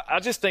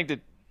 I just think that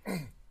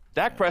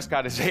Dak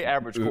Prescott is an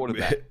average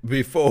quarterback.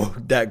 Before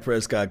Dak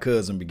Prescott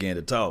cousin began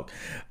to talk,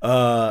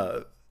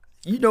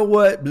 you know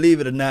what? Believe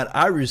it or not,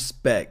 I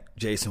respect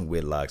Jason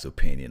Whitlock's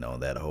opinion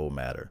on that whole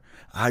matter.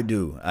 I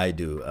do.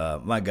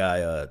 My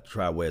guy,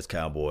 Tri-West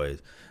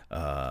Cowboys,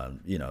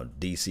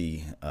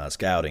 DC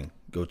Scouting,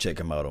 go check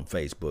him out on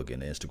Facebook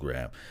and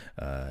Instagram.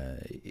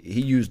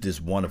 He used this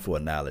wonderful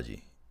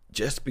analogy.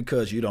 Just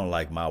because you don't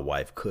like my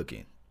wife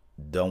cooking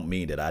don't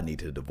mean that I need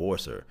to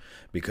divorce her,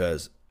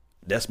 because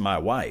that's my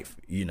wife,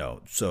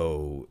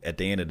 So at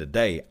the end of the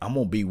day, I'm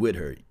going to be with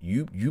her.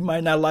 You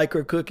might not like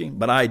her cooking,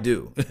 but I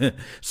do.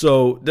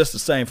 So that's the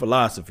same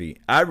philosophy.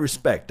 I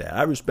respect that.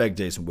 I respect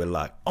Jason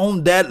Whitlock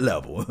on that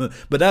level,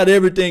 but not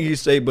everything he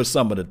says, but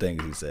some of the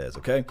things he says,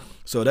 okay?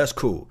 So that's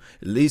cool.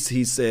 At least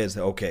he says,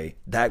 okay,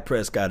 Dak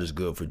Prescott is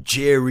good for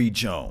Jerry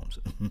Jones.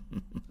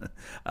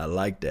 I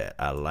like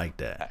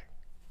that.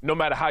 No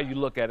matter how you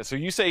look at it. So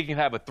you say he can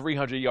have a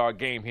 300-yard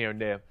game here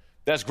and there.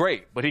 That's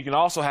great, but he can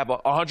also have a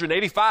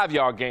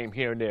 185-yard game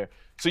here and there.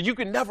 So you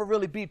can never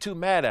really be too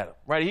mad at him,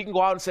 right? He can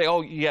go out and say,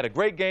 oh, he had a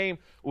great game,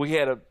 or he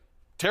had a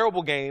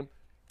terrible game,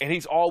 and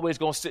he's always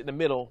going to sit in the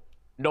middle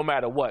no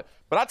matter what.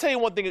 But I'll tell you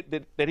one thing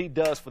that he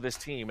does for this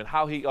team and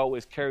how he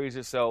always carries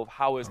himself,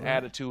 how his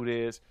attitude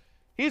is.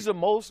 He's the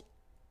most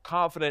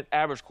confident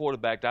average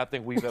quarterback that I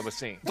think we've ever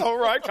seen. All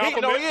right,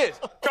 compliment. He is.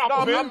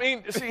 Compliment. No, I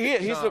mean, see,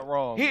 he's not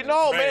wrong.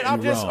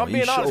 I'm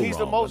being honest. He's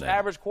the most man.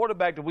 average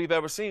quarterback that we've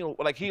ever seen.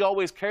 Like, he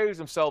always carries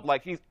himself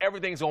like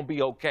everything's gonna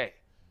be okay,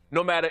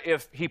 no matter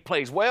if he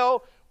plays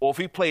well or if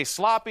he plays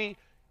sloppy.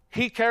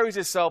 He carries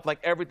himself like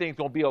everything's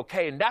gonna be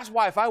okay, and that's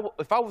why if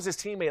I was his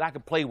teammate, I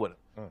could play with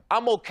him.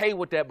 I'm okay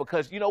with that,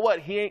 because you know what?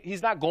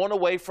 He's not going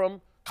away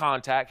from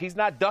contact. He's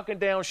not ducking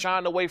down,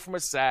 shying away from a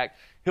sack.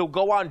 He'll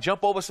go out and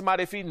jump over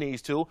somebody if he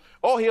needs to,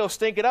 or he'll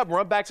stink it up and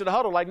run back to the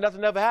huddle like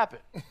nothing ever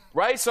happened,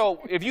 right? So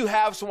if you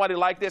have somebody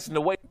like this in the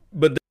way,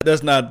 but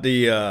that's not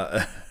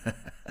the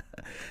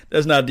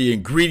that's not the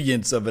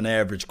ingredients of an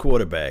average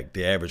quarterback.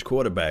 The average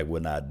quarterback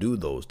would not do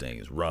those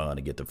things: run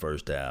and get the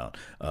first down,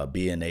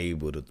 being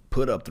able to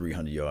put up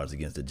 300 yards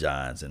against the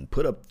Giants and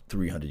put up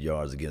 300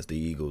 yards against the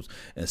Eagles,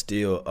 and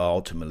still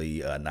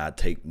ultimately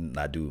not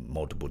do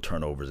multiple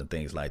turnovers and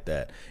things like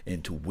that,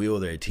 and to will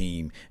their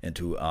team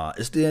into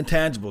it's the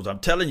intangibles. I'm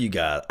telling you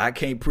guys, I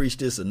can't preach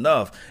this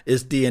enough.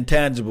 It's the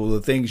intangible,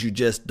 the things you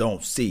just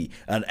don't see.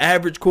 An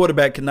average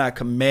quarterback cannot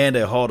command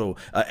a huddle.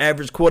 An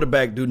average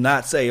quarterback do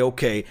not say,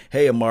 okay,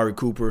 hey, Amari, Amari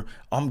Cooper,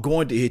 I'm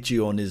going to hit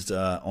you on this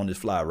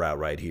fly route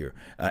right here.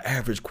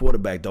 Average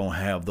quarterback don't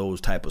have those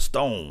type of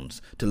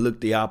stones to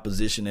look the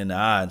opposition in the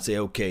eye and say,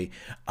 okay,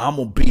 I'm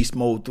going to beast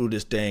mode through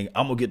this thing.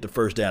 I'm going to get the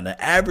first down. The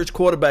average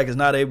quarterback is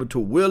not able to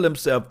will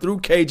himself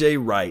through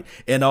KJ Wright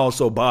and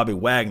also Bobby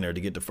Wagner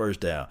to get the first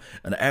down.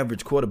 An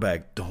average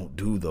quarterback don't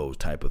do those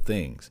type of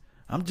things.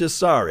 I'm just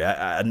sorry.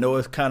 I know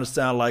it kind of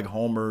sounds like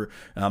Homer.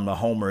 I'm the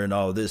Homer and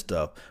all this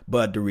stuff.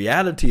 But the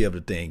reality of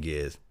the thing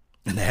is,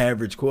 an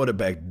average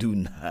quarterback do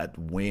not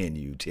win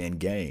you 10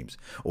 games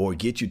or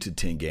get you to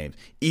 10 games,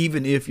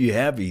 even if you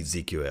have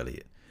Ezekiel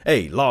Elliott.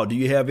 Hey, Law, do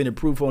you have any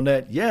proof on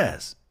that?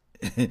 Yes.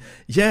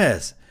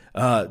 Yes.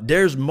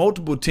 There's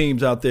multiple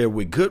teams out there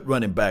with good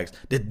running backs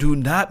that do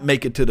not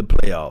make it to the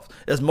playoffs.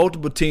 There's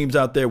multiple teams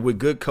out there with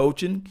good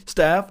coaching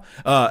staff.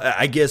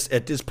 I guess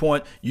at this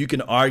point, you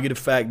can argue the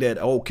fact that,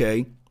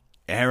 okay,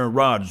 Aaron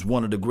Rodgers,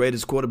 one of the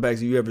greatest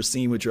quarterbacks you've ever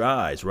seen with your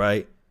eyes,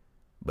 right?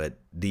 But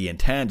the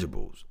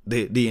intangibles,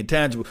 the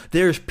intangibles,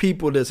 there's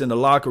people that's in the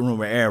locker room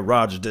with Aaron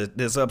Rodgers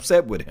that's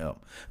upset with him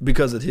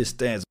because of his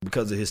stance,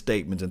 because of his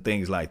statements and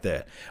things like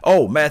that.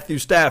 Oh, Matthew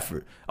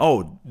Stafford.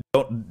 Oh,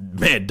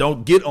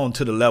 don't get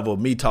onto the level of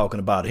me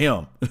talking about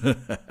him.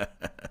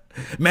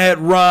 Matt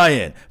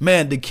Ryan.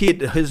 Man, the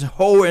kid, his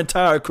whole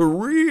entire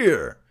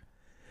career.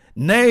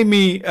 Name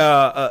me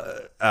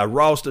a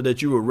roster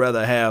that you would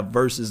rather have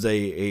versus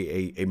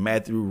a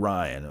Matthew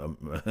Ryan,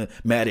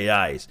 Matty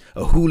Ice,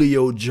 a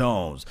Julio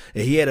Jones.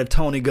 He had a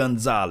Tony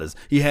Gonzalez.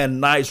 He had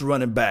nice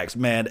running backs,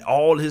 man,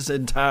 all his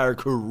entire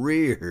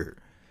career.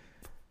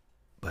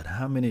 But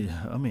how many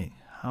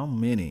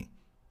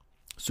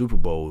Super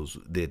Bowls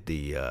did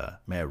the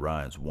Matt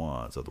Ryan's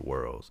won of the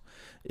world?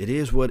 It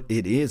is what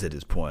it is at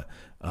this point.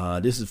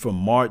 This is from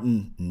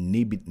Martin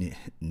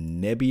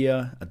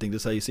Nebbia. I think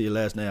that's how you say your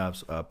last name.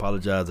 I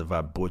apologize if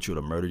I butchered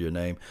or murdered your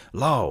name.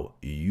 Law,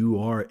 you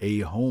are a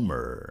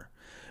homer.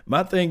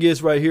 My thing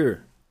is right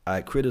here,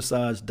 I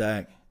criticize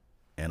Dak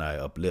and I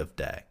uplift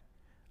Dak.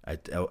 I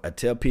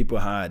tell people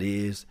how it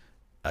is.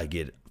 I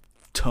get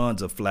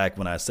tons of flack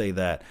when I say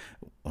that.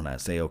 When I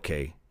say,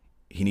 okay,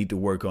 he need to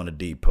work on the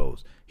deep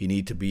post. He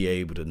need to be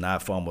able to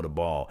not fumble the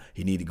ball.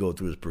 He need to go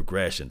through his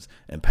progressions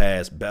and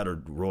pass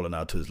better rolling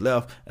out to his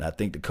left. And I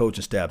think the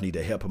coaching staff need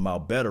to help him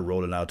out better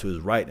rolling out to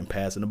his right and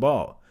passing the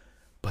ball.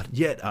 But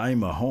yet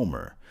I'm a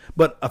homer.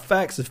 But a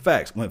facts is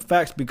facts. When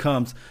facts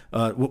becomes,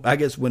 I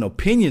guess when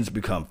opinions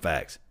become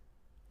facts,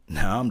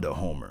 now I'm the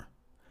homer.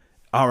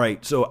 All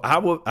right, so I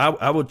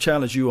will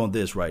challenge you on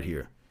this right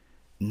here.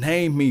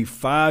 Name me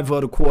 5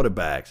 other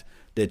quarterbacks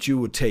that you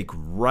would take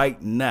right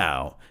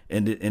now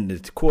in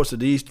the course of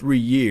these 3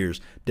 years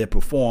that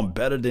perform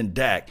better than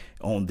Dak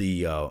on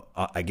the,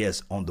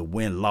 on the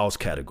win-loss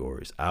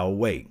categories. I'll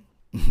wait.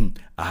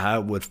 I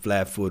would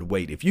flat-foot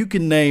wait. If you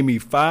can name me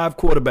 5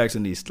 quarterbacks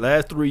in these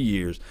last 3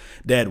 years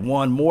that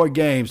won more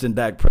games than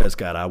Dak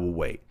Prescott, I will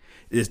wait.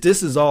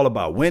 This is all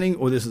about winning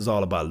or this is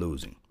all about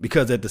losing?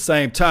 Because at the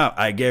same time,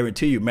 I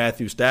guarantee you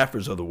Matthew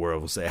Staffords of the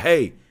world will say,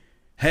 hey,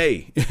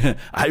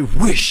 I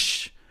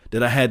wish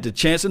that I had the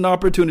chance and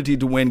opportunity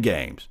to win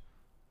games.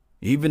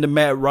 Even the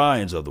Matt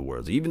Ryans of the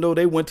world, even though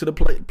they went to the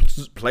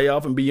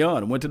playoff and beyond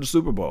and went to the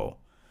Super Bowl.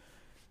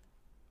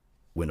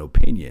 When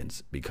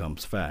opinions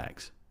becomes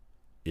facts,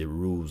 it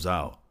rules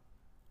out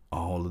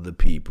all of the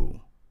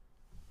people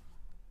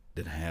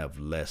that have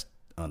less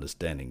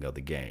understanding of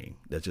the game.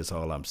 That's just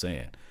all I'm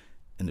saying.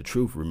 And the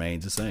truth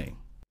remains the same.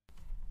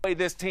 The way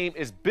this team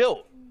is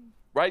built,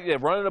 right? They're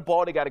running the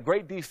ball. They got a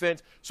great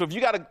defense. So if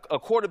you got a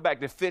quarterback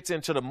that fits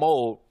into the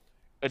mold,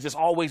 and just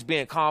always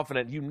being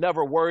confident, you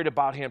never worried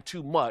about him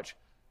too much,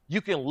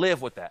 you can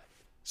live with that.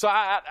 So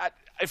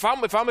if I'm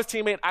his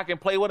teammate, I can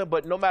play with him,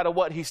 but no matter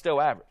what, he's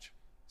still average.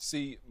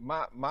 See,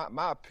 my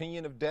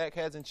opinion of Dak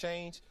hasn't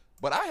changed,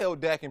 but I held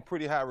Dak in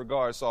pretty high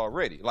regards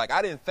already. Like,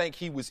 I didn't think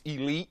he was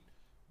elite,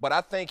 but I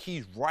think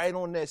he's right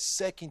on that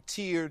second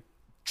tier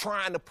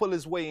trying to pull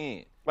his way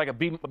in. Like a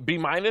B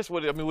minus?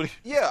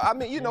 Yeah, I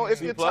mean, you know,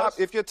 if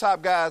your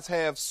top guys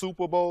have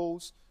Super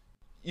Bowls,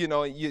 you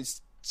know, you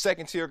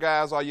second-tier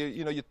guys are your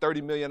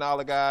 $30 million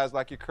guys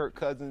like your Kirk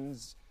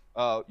Cousins,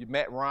 your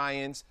Matt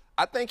Ryans.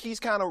 I think he's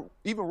kind of,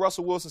 even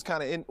Russell Wilson's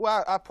kind of in.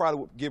 Well, I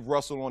probably would give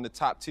Russell on the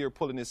top tier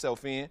pulling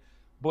himself in.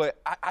 But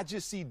I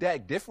just see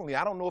Dak differently.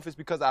 I don't know if it's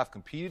because I've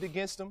competed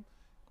against him,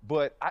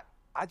 but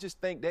I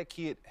just think that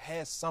kid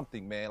has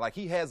something, man. Like,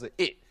 he has a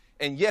it.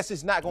 And, yes,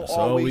 it's not going to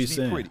always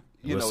be pretty.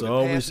 You know,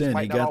 the passes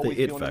might not always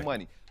be on the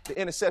money. The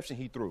interception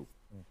he threw.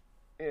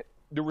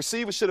 The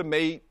receiver should have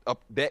made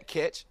that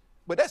catch.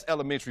 But that's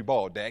elementary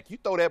ball, Dak. You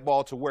throw that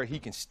ball to where he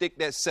can stick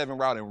that 7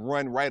 route and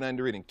run right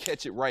under it and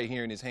catch it right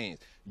here in his hands.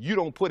 You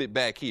don't put it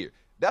back here.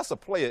 That's a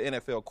play an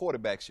NFL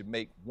quarterback should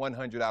make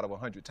 100 out of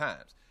 100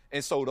 times.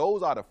 And so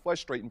those are the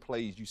frustrating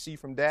plays you see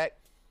from Dak.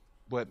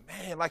 But,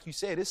 man, like you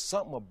said, there's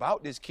something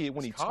about this kid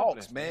when he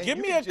talks, man. Give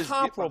me a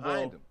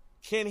comparable.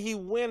 Can he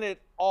win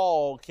it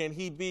all? Can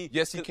he be?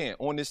 Yes, he can.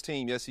 On this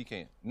team, yes, he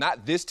can.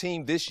 Not this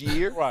team this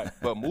year, right?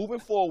 But moving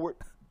forward,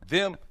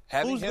 them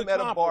having him at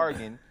a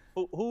bargain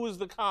Who is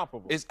the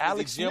comparable? It's Is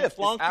Alex it Jim Smith. It's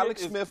Plunkett?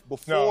 Alex Smith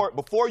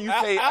before you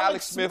pay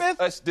Alex Smith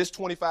this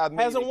 $25 million.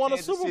 hasn't won a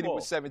Kansas Super City Bowl.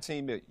 with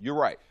 $17 million. You're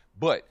right,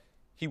 but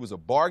he was a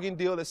bargain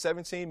deal at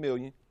 $17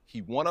 million.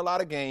 He won a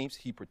lot of games.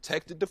 He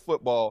protected the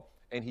football,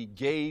 and he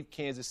gave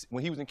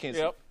when he was in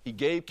Kansas City, he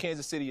gave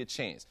Kansas City a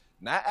chance.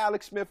 Not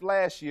Alex Smith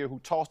last year, who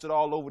tossed it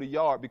all over the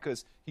yard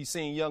because he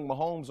seen young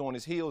Mahomes on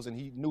his heels and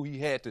he knew he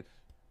had to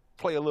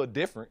play a little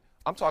different.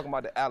 I'm talking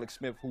about the Alex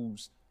Smith who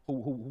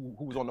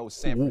was on those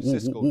San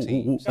Francisco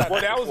teams.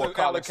 Well, that was Before an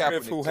Colin Alex Smith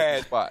Kaepernick who took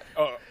had the spot.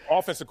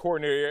 offensive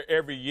coordinator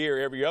every year,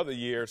 every other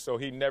year, so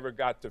he never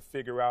got to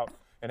figure out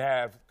and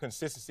have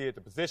consistency at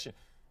the position.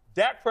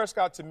 Dak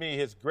Prescott, to me,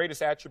 his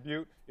greatest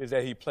attribute is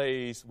that he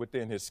plays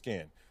within his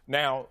skin.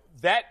 Now,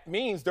 that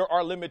means there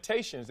are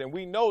limitations, and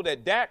we know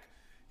that Dak,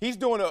 he's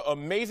doing an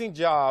amazing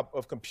job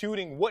of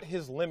computing what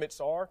his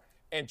limits are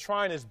and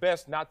trying his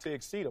best not to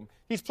exceed them.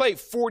 He's played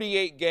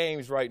 48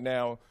 games right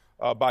now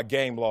by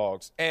game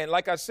logs. And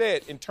like I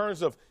said, in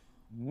terms of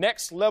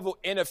next-level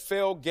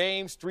NFL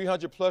games,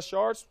 300-plus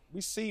yards,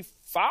 we see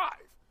 5.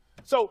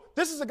 So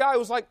this is a guy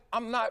who's like,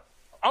 I'm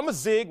a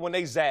zig when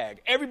they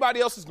zag. Everybody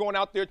else is going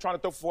out there trying to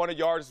throw 400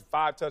 yards,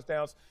 5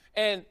 touchdowns,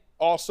 and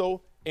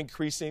also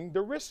increasing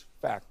the risk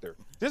factor.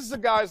 This is a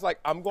guy who's like,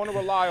 I'm going to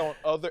rely on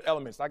other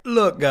elements.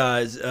 Look,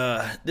 guys,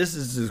 this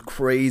is as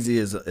crazy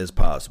as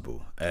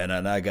possible, and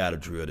I got to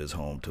drill this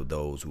home to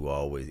those who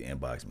always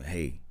inbox me.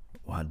 Hey,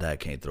 why Dak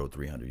can't throw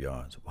 300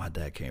 yards? Why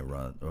Dak can't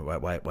run?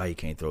 Why he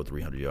can't throw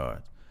 300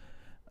 yards?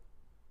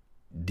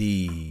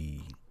 The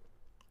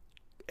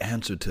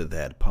answer to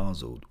that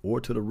puzzle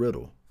or to the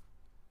riddle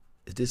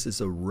is this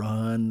is a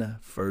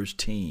run-first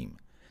team.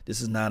 This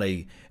is not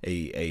a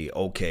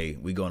okay,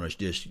 we're gonna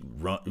just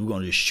run, we're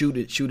gonna just shoot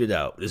it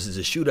out. This is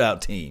a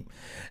shootout team.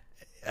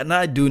 And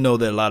I do know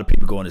that a lot of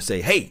people are going to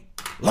say, hey,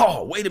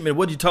 Law, wait a minute,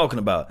 what are you talking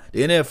about?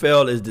 The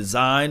NFL is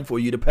designed for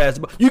you to pass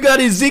the ball. You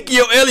got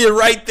Ezekiel Elliott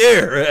right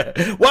there.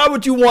 Why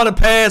would you want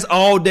to pass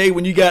all day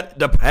when you got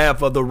the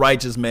path of the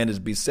righteous man is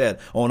beset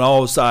on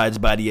all sides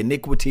by the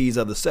iniquities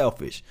of the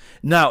selfish?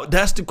 Now,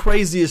 that's the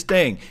craziest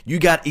thing. You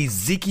got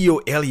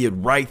Ezekiel Elliott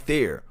right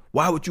there.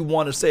 Why would you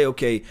want to say,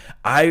 okay,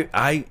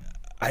 I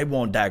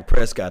want Dak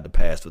Prescott to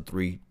pass for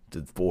 300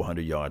 to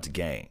 400 yards a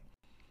game?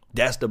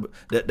 That's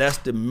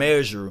the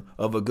measure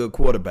of a good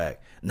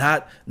quarterback.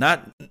 Not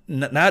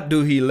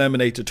do he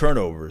eliminate the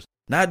turnovers.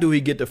 Not do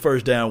he get the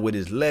first down with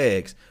his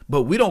legs.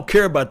 But we don't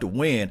care about the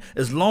win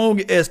as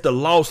long as the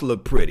loss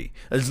look pretty.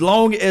 As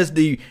long as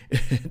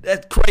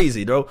that's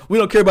crazy, though. We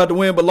don't care about the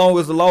win, but long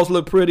as the loss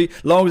look pretty,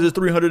 long as it's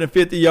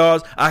 350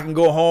 yards, I can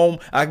go home.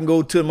 I can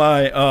go to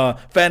my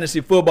fantasy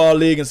football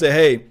league and say,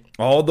 hey,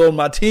 although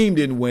my team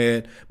didn't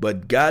win,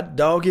 but God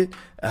dog it,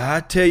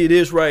 I tell you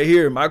this right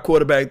here, my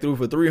quarterback threw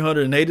for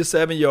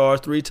 387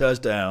 yards, 3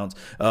 touchdowns,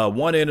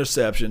 1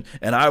 interception,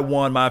 and I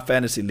won my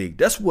fantasy league.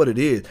 That's what it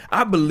is.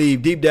 I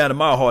believe deep down in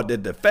my heart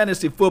that the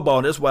fantasy football,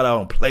 and that's why I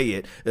don't play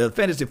it, the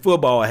fantasy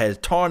football has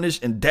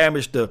tarnished and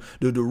damaged the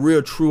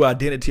real true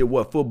identity of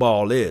what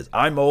football is.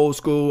 I'm old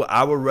school.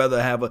 I would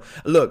rather have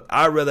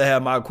I'd rather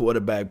have my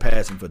quarterback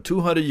passing for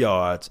 200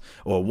 yards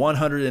or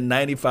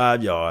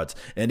 195 yards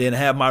and then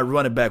have my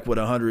running back with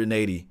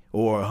 180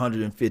 or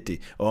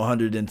 150 or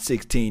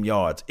 116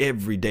 yards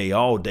every day,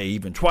 all day,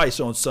 even twice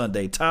on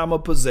Sunday. Time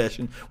of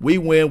possession. We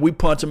win. We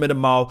punch them in the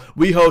mouth.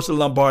 We host the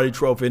Lombardi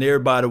Trophy, and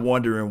everybody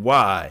wondering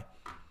why.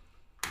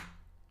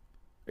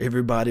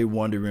 Everybody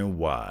wondering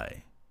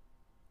why.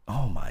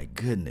 Oh, my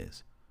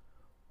goodness.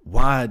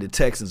 Why the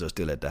Texans are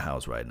still at the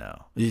house right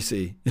now. You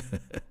see,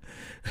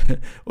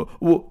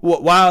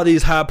 why are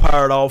these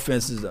high-powered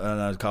offenses, I'm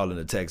not calling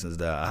the Texans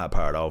the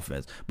high-powered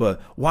offense, but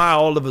why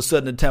all of a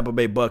sudden the Tampa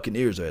Bay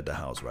Buccaneers are at the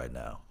house right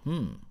now?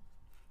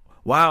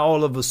 Why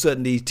all of a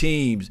sudden these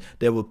teams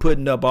that were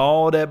putting up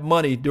all that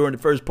money during the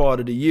first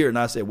part of the year, and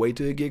I said, wait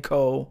till it get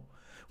cold.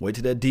 Wait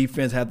till that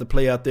defense have to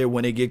play out there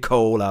when it get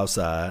cold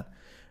outside.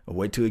 Or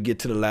wait till we get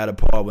to the latter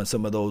part when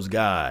some of those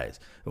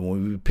guys, and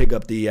when we pick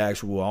up the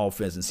actual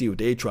offense and see what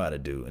they try to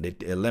do, and they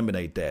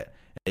eliminate that.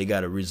 They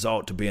got a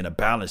result to being a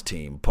balanced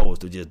team opposed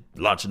to just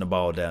launching the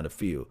ball down the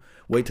field.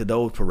 Wait till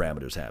those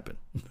parameters happen.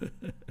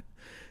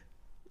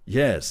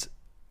 Yes,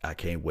 I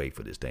can't wait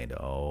for this thing to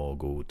all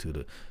go to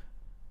the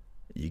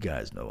 – you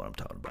guys know what I'm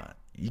talking about.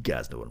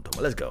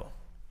 Let's go.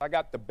 I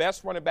got the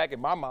best running back in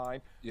my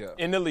mind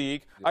in the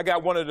league. Yeah. I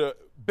got one of the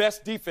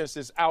best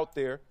defenses out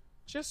there.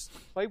 Just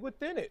play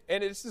within it.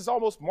 And this is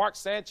almost Mark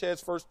Sanchez's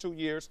first 2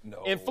 years.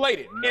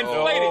 Inflated.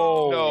 Now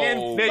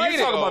you're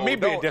talking about me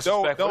being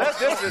disrespectful.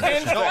 That's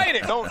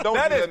inflated.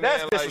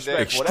 That's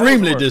disrespectful.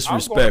 Extremely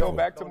disrespectful. I'm going to go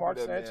back to Mark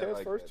Sanchez's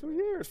first 2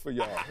 years for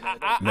y'all.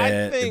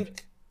 I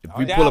think if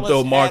we pull up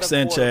those Mark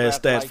Sanchez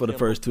stats for the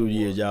first 2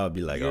 years, y'all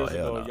be like, oh,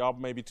 hell no. Y'all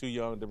may be too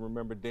young to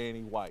remember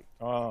Danny White.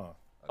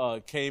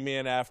 Came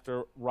in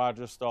after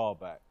Roger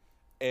Staubach.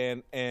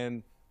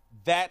 And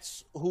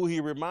that's who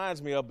he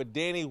reminds me of. But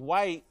Danny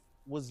White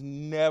was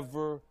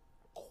never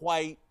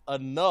quite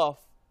enough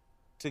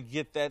to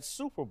get that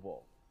Super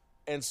Bowl.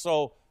 And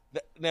so,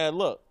 now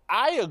look,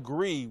 I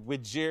agree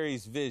with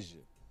Jerry's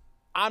vision.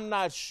 I'm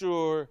not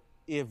sure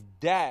if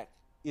Dak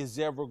is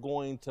ever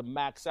going to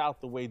max out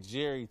the way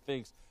Jerry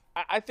thinks.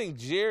 I think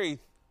Jerry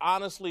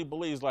honestly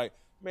believes, like,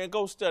 man,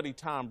 go study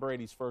Tom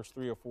Brady's first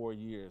 3 or 4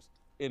 years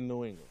in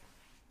New England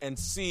and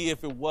see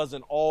if it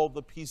wasn't all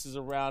the pieces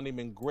around him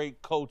and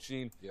great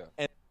coaching. Yeah.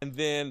 And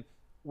then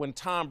when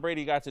Tom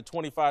Brady got to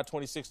 25,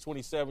 26,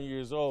 27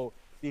 years old,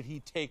 did he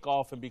take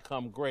off and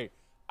become great?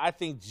 I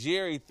think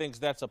Jerry thinks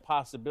that's a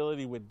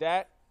possibility with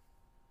Dak.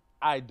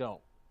 I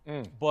don't.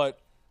 But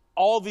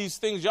all these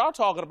things y'all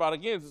talking about,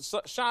 again,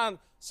 Sean,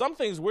 some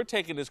things we're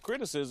taking as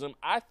criticism,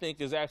 I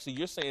think is actually,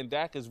 you're saying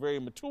Dak is very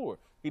mature.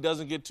 He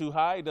doesn't get too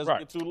high. He doesn't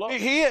get too low.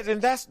 He is,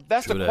 and that's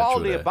the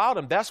quality about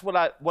him. That's what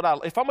I.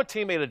 If I'm a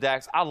teammate of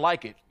Dak's, I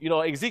like it. You know,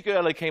 Ezekiel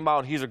Elliott came out,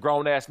 and he's a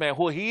grown-ass man.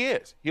 Who he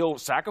is. He'll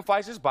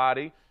sacrifice his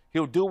body.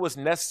 He'll do what's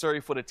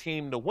necessary for the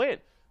team to win.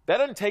 That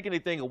doesn't take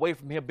anything away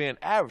from him being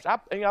average. I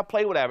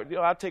play with average. You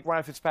know, I take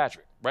Ryan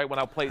Fitzpatrick, right, when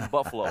I played in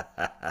Buffalo.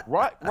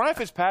 Ryan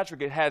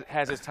Fitzpatrick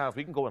has his times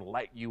where he can go and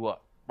light you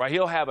up, right?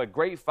 He'll have a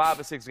great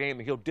 5 or 6 game,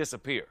 and he'll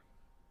disappear.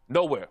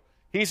 Nowhere.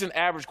 He's an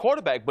average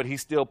quarterback, but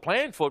he's still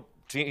playing for,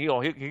 you know,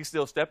 he can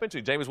still step into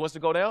it. Jameis wants to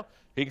go down.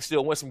 He can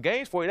still win some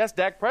games for you. That's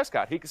Dak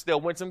Prescott. He can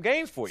still win some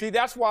games for you. See,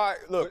 that's why,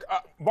 look,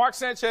 Mark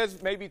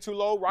Sanchez may be too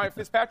low. Ryan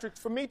Fitzpatrick,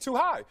 for me, too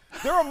high.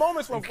 There are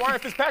moments when Ryan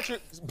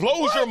Fitzpatrick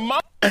blows your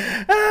mind.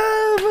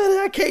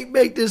 I can't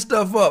make this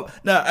stuff up.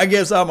 Now, I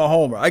guess I'm a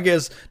homer. I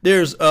guess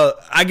there's,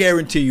 I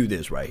guarantee you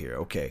this right here,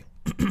 okay?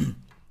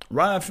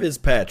 Ryan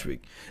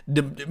Fitzpatrick.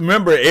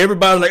 Remember,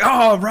 everybody's like,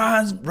 oh,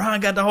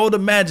 Ryan got the hold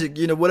of magic,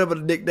 you know, whatever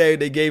the nickname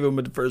they gave him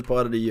in the first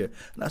part of the year.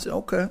 And I said,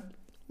 okay,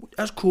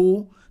 that's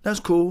cool. That's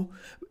cool.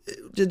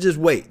 Just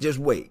wait.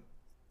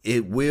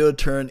 It will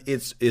turn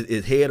its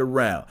head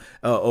around.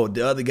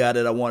 The other guy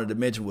that I wanted to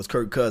mention was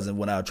Kirk Cousins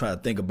when I was trying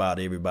to think about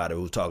everybody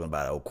who was talking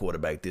about,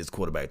 quarterback this,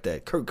 quarterback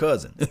that. Kirk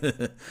Cousins.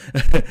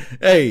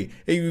 Hey,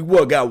 he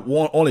got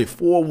only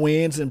 4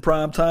 wins in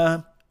prime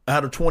time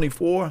out of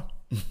 24?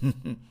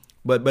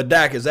 But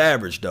Dak is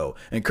average, though,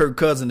 and Kirk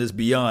Cousins is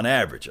beyond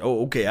average.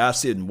 Oh, okay, I'll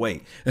sit and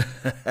wait.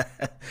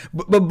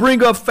 but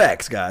bring up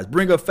facts, guys.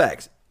 Bring up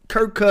facts.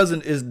 Kirk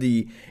Cousins is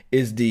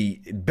the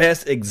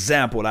best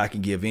example I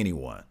can give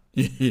anyone.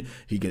 He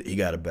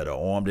got a better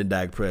arm than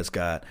Dak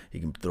Prescott. He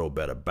can throw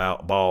better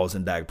balls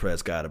than Dak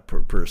Prescott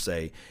per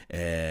se,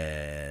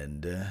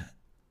 and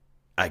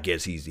I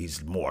guess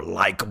he's more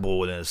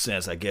likable in a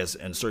sense. I guess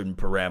in certain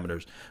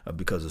parameters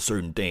because of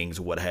certain things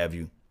or what have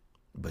you.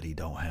 But he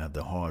don't have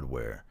the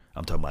hardware.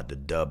 I'm talking about the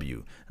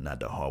W, not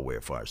the hardware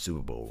for our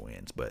Super Bowl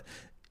wins. But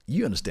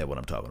you understand what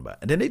I'm talking about.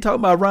 And then they talk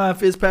about Ryan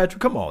Fitzpatrick.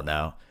 Come on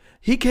now.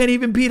 He can't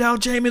even beat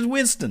out Jameis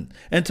Winston.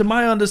 And to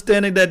my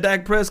understanding, that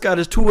Dak Prescott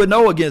is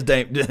 2-0 against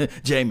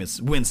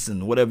Jameis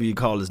Winston, whatever you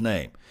call his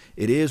name.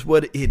 It is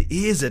what it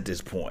is at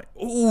this point.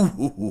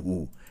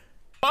 Ooh.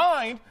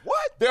 What?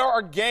 There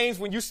are games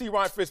when you see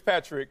Ryan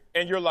Fitzpatrick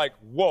and you're like,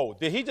 whoa,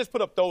 did he just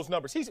put up those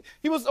numbers?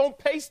 He was on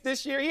pace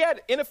this year. He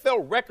had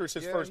NFL records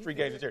his first 3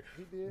 games this year.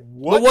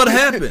 What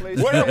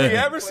happened? What have we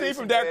ever seen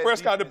from Dak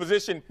Prescott in the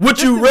position?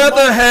 Would you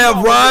rather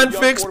have Ryan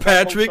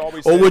Fitzpatrick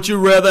or would you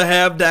rather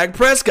have Dak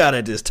Prescott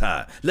at this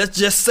time? Let's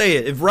just say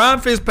it. If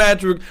Ryan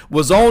Fitzpatrick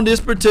was on this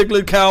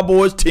particular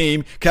Cowboys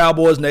team,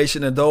 Cowboys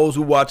Nation, and those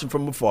who watching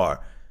from afar,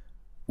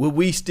 would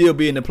we still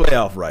be in the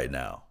playoff right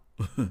now?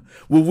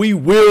 Will we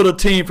will a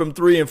team from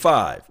 3 and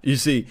 5? You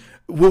see,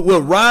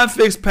 will Ryan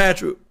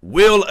Fitzpatrick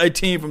will a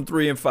team from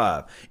 3 and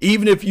 5?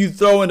 Even if you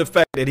throw in the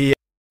fact that he had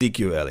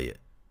Ezekiel Elliott.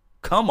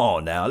 Come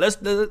on now, let's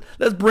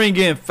bring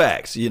in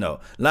facts. You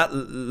know,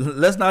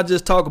 let's not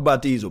just talk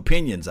about these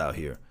opinions out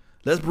here.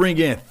 Let's bring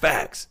in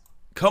facts.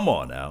 Come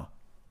on now.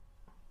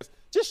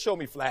 Just show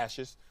me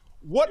flashes.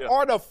 What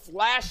are the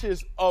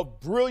flashes of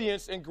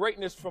brilliance and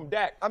greatness from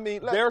Dak? I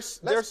mean, they're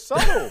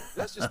subtle.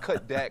 Let's just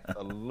cut Dak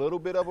a little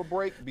bit of a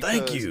break because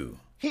Thank you.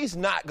 He's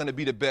not going to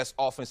be the best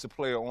offensive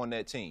player on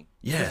that team.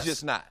 Yes. He's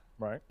just not.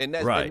 Right. And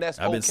that's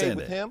I've been okay saying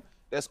with that. him.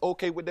 That's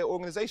okay with their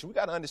organization. We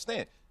got to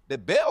understand the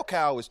bell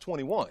cow is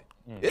 21.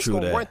 It's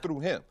going to run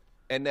through him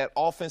and that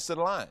offensive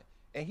line.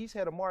 And he's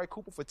had Amari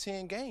Cooper for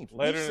 10 games.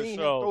 Later We've in the seen him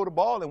show. throw the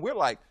ball, and we're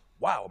like,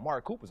 wow,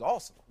 Amari Cooper's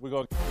awesome. We're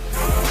going to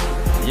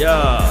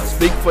Yeah,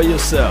 speak for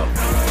yourself.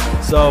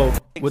 So,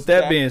 with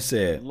that being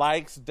said,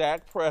 likes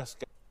Dak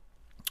Prescott.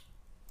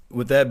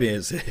 With that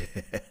being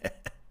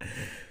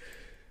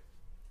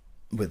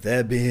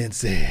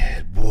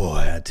said,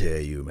 boy, I tell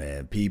you,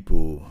 man,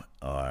 people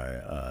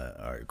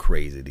are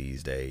crazy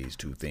these days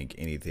to think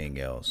anything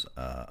else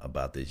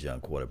about this young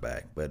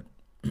quarterback. But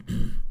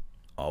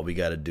all we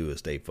got to do is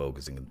stay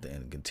focused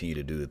and continue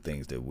to do the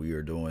things that we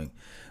are doing.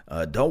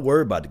 Don't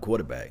worry about the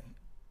quarterback.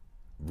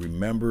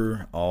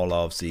 Remember, all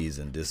off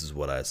season, this is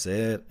what I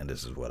said, and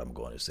this is what I'm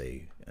going to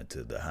say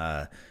to the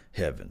high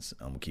heavens.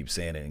 I'm going to keep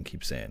saying it and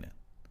keep saying it.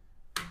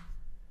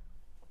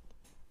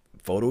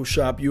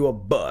 Photoshop you a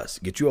bus.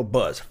 Get you a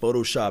bus.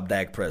 Photoshop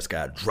Dak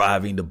Prescott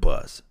driving the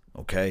bus,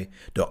 okay?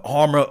 The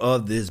armor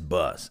of this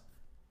bus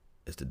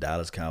is the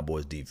Dallas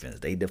Cowboys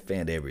defense. They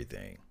defend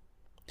everything.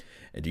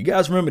 And you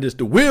guys remember this,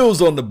 the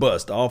wheels on the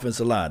bus, the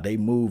offensive line, they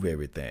move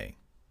everything.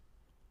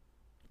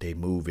 They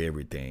move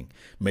everything.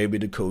 Maybe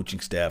the coaching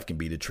staff can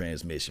be the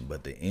transmission,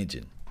 but the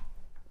engine,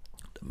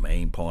 the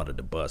main part of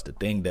the bus, the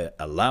thing that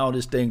allowed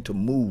this thing to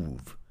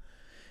move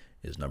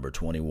is number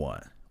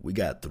 21. We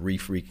got 3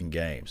 freaking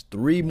games.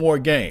 3 more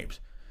games.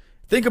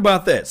 Think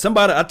about that.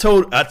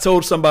 I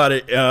told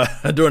somebody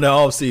during the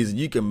offseason,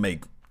 you can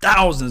make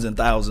thousands and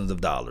thousands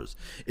of dollars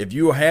if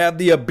you have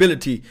the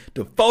ability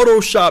to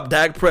Photoshop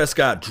Dak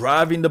Prescott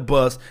driving the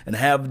bus and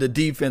have the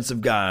defensive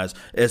guys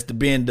as to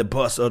being the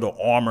bus or the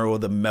armor or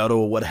the metal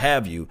or what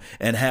have you,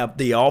 and have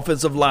the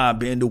offensive line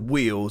being the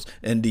wheels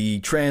and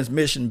the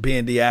transmission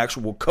being the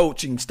actual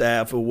coaching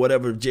staff or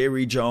whatever,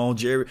 Jerry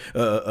Jones,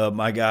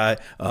 my guy,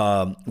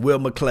 Will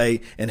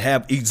McClay, and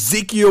have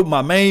Ezekiel,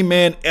 my main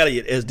man,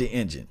 Elliott, as the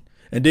engine.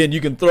 And then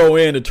you can throw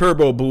in the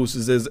turbo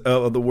boosts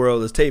of the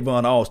world as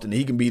Tavon Austin.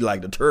 He can be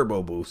like the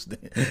turbo boost.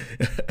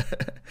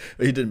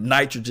 He did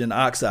nitrogen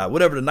oxide,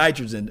 whatever the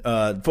nitrogen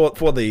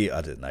for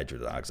the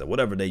nitrogen oxide,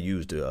 whatever they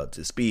use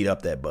to speed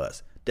up that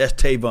bus. That's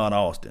Tavon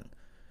Austin.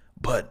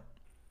 But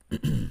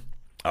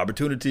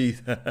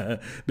opportunities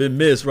been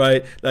missed,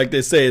 right? Like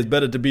they say, it's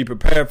better to be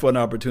prepared for an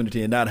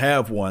opportunity and not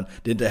have one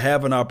than to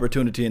have an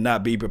opportunity and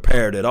not be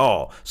prepared at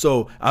all.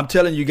 So I'm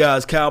telling you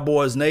guys,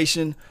 Cowboys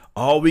Nation,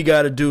 all we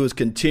got to do is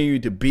continue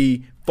to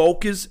be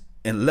focused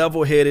and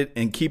level-headed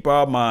and keep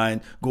our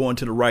mind going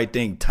to the right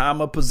thing. Time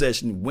of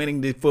possession,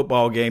 winning the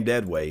football game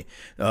that way,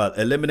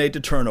 eliminate the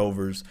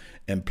turnovers,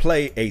 and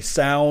play a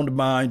sound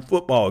mind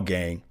football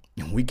game.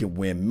 And we can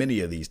win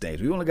many of these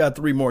things. We only got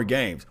 3 more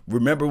games.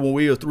 Remember when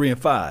we were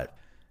 3-5?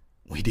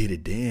 We did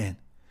it then.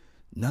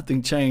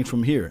 Nothing changed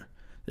from here.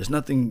 There's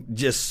nothing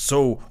just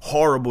so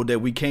horrible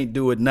that we can't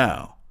do it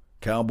now.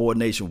 Cowboy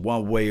Nation,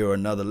 one way or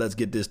another, let's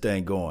get this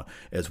thing going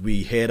as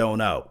we head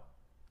on out.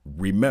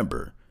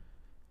 Remember,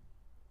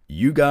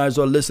 you guys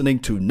are listening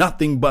to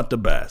Nothing But the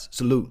Bass.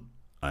 Salute.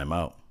 I'm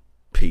out.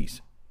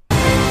 Peace.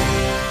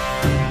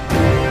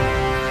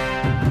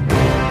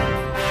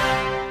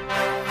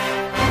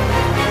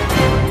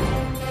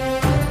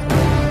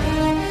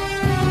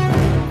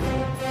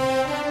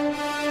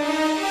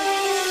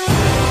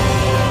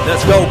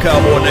 Let's go,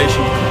 Cowboy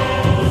Nation.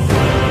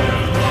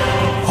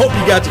 Hope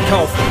you got your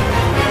coffee.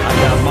 I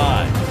got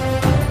mine.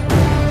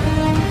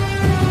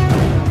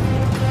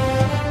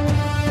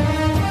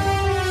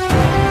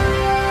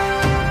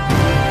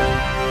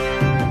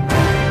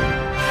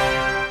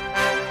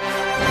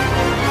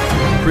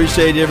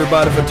 Appreciate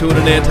everybody for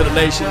tuning in to the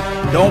nation.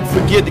 Don't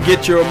forget to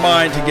get your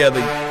mind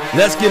together.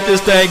 Let's get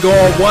this thing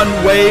going one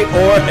way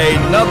or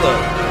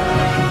another.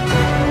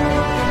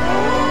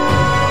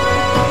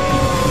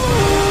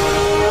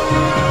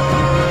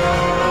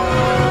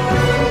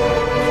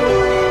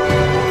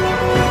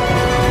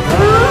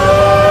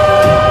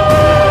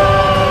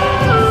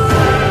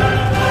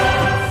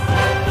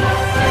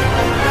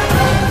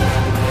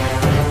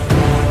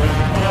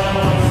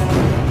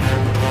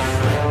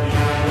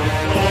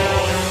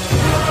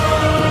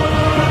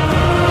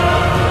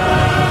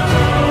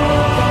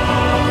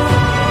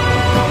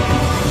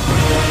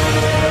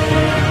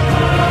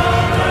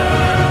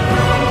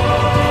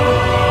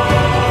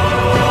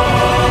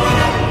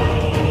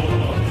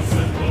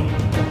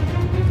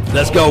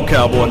 Let's go,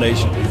 Cowboy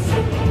Nation.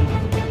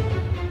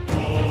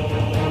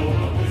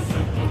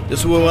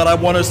 This is what I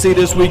want to see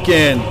this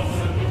weekend.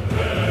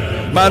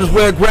 Might as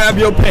well grab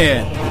your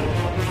pen.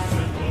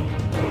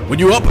 When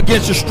you're up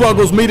against your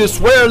struggles, meet it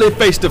squarely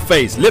face to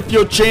face. Lift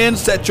your chin,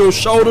 set your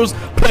shoulders,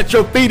 plant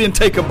your feet and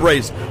take a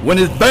brace. When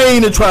it's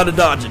vain to try to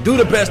dodge it, do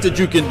the best that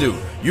you can do.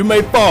 You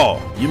may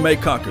fall, you may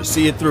conquer,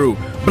 see it through.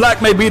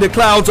 Black may be the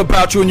clouds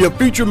about you and your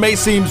future may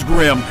seem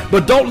grim,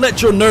 but don't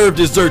let your nerve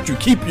desert you.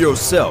 Keep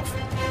yourself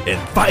in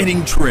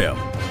fighting trim.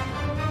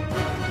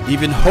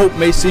 Even hope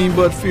may seem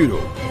but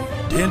futile.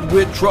 Dent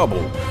with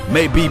trouble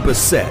may be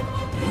beset.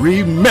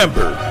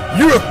 Remember,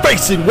 you're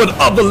facing what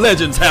other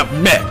legends have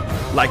met.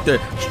 Like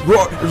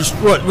what am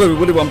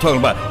I talking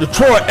about? The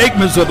Troy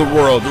Aikmans of the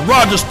world, the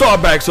Roger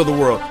Staubachs of the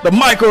world, the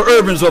Michael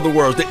Irvins of the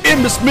world, the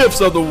Emmitt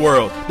Smiths of the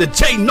world, the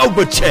Jay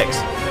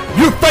Novaceks.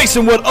 You're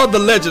facing what other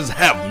legends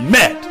have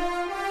met.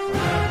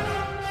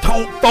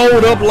 Don't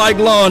fold up like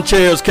lawn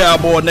chairs,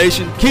 Cowboy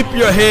Nation. Keep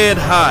your head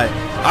high,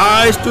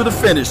 eyes to the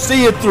finish,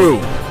 see it through.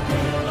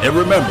 And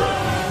remember,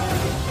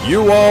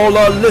 you all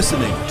are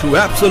listening to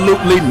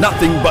absolutely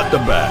nothing but the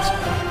best.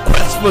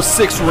 Quest for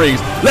 6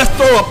 rings. Let's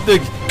throw up the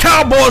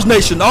Cowboys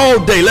Nation all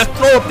day. Let's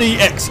throw up the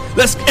X.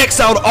 Let's X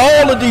out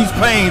all of these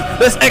pains.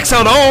 Let's X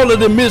out all of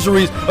the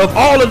miseries of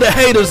all of the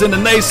haters and the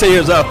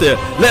naysayers out there.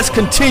 Let's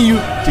continue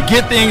to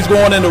get things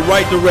going in the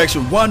right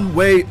direction one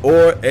way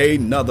or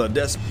another.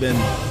 That's been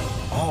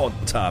all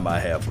the time I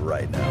have for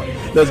right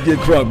now. Let's get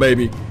crunk,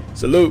 baby.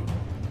 Salute.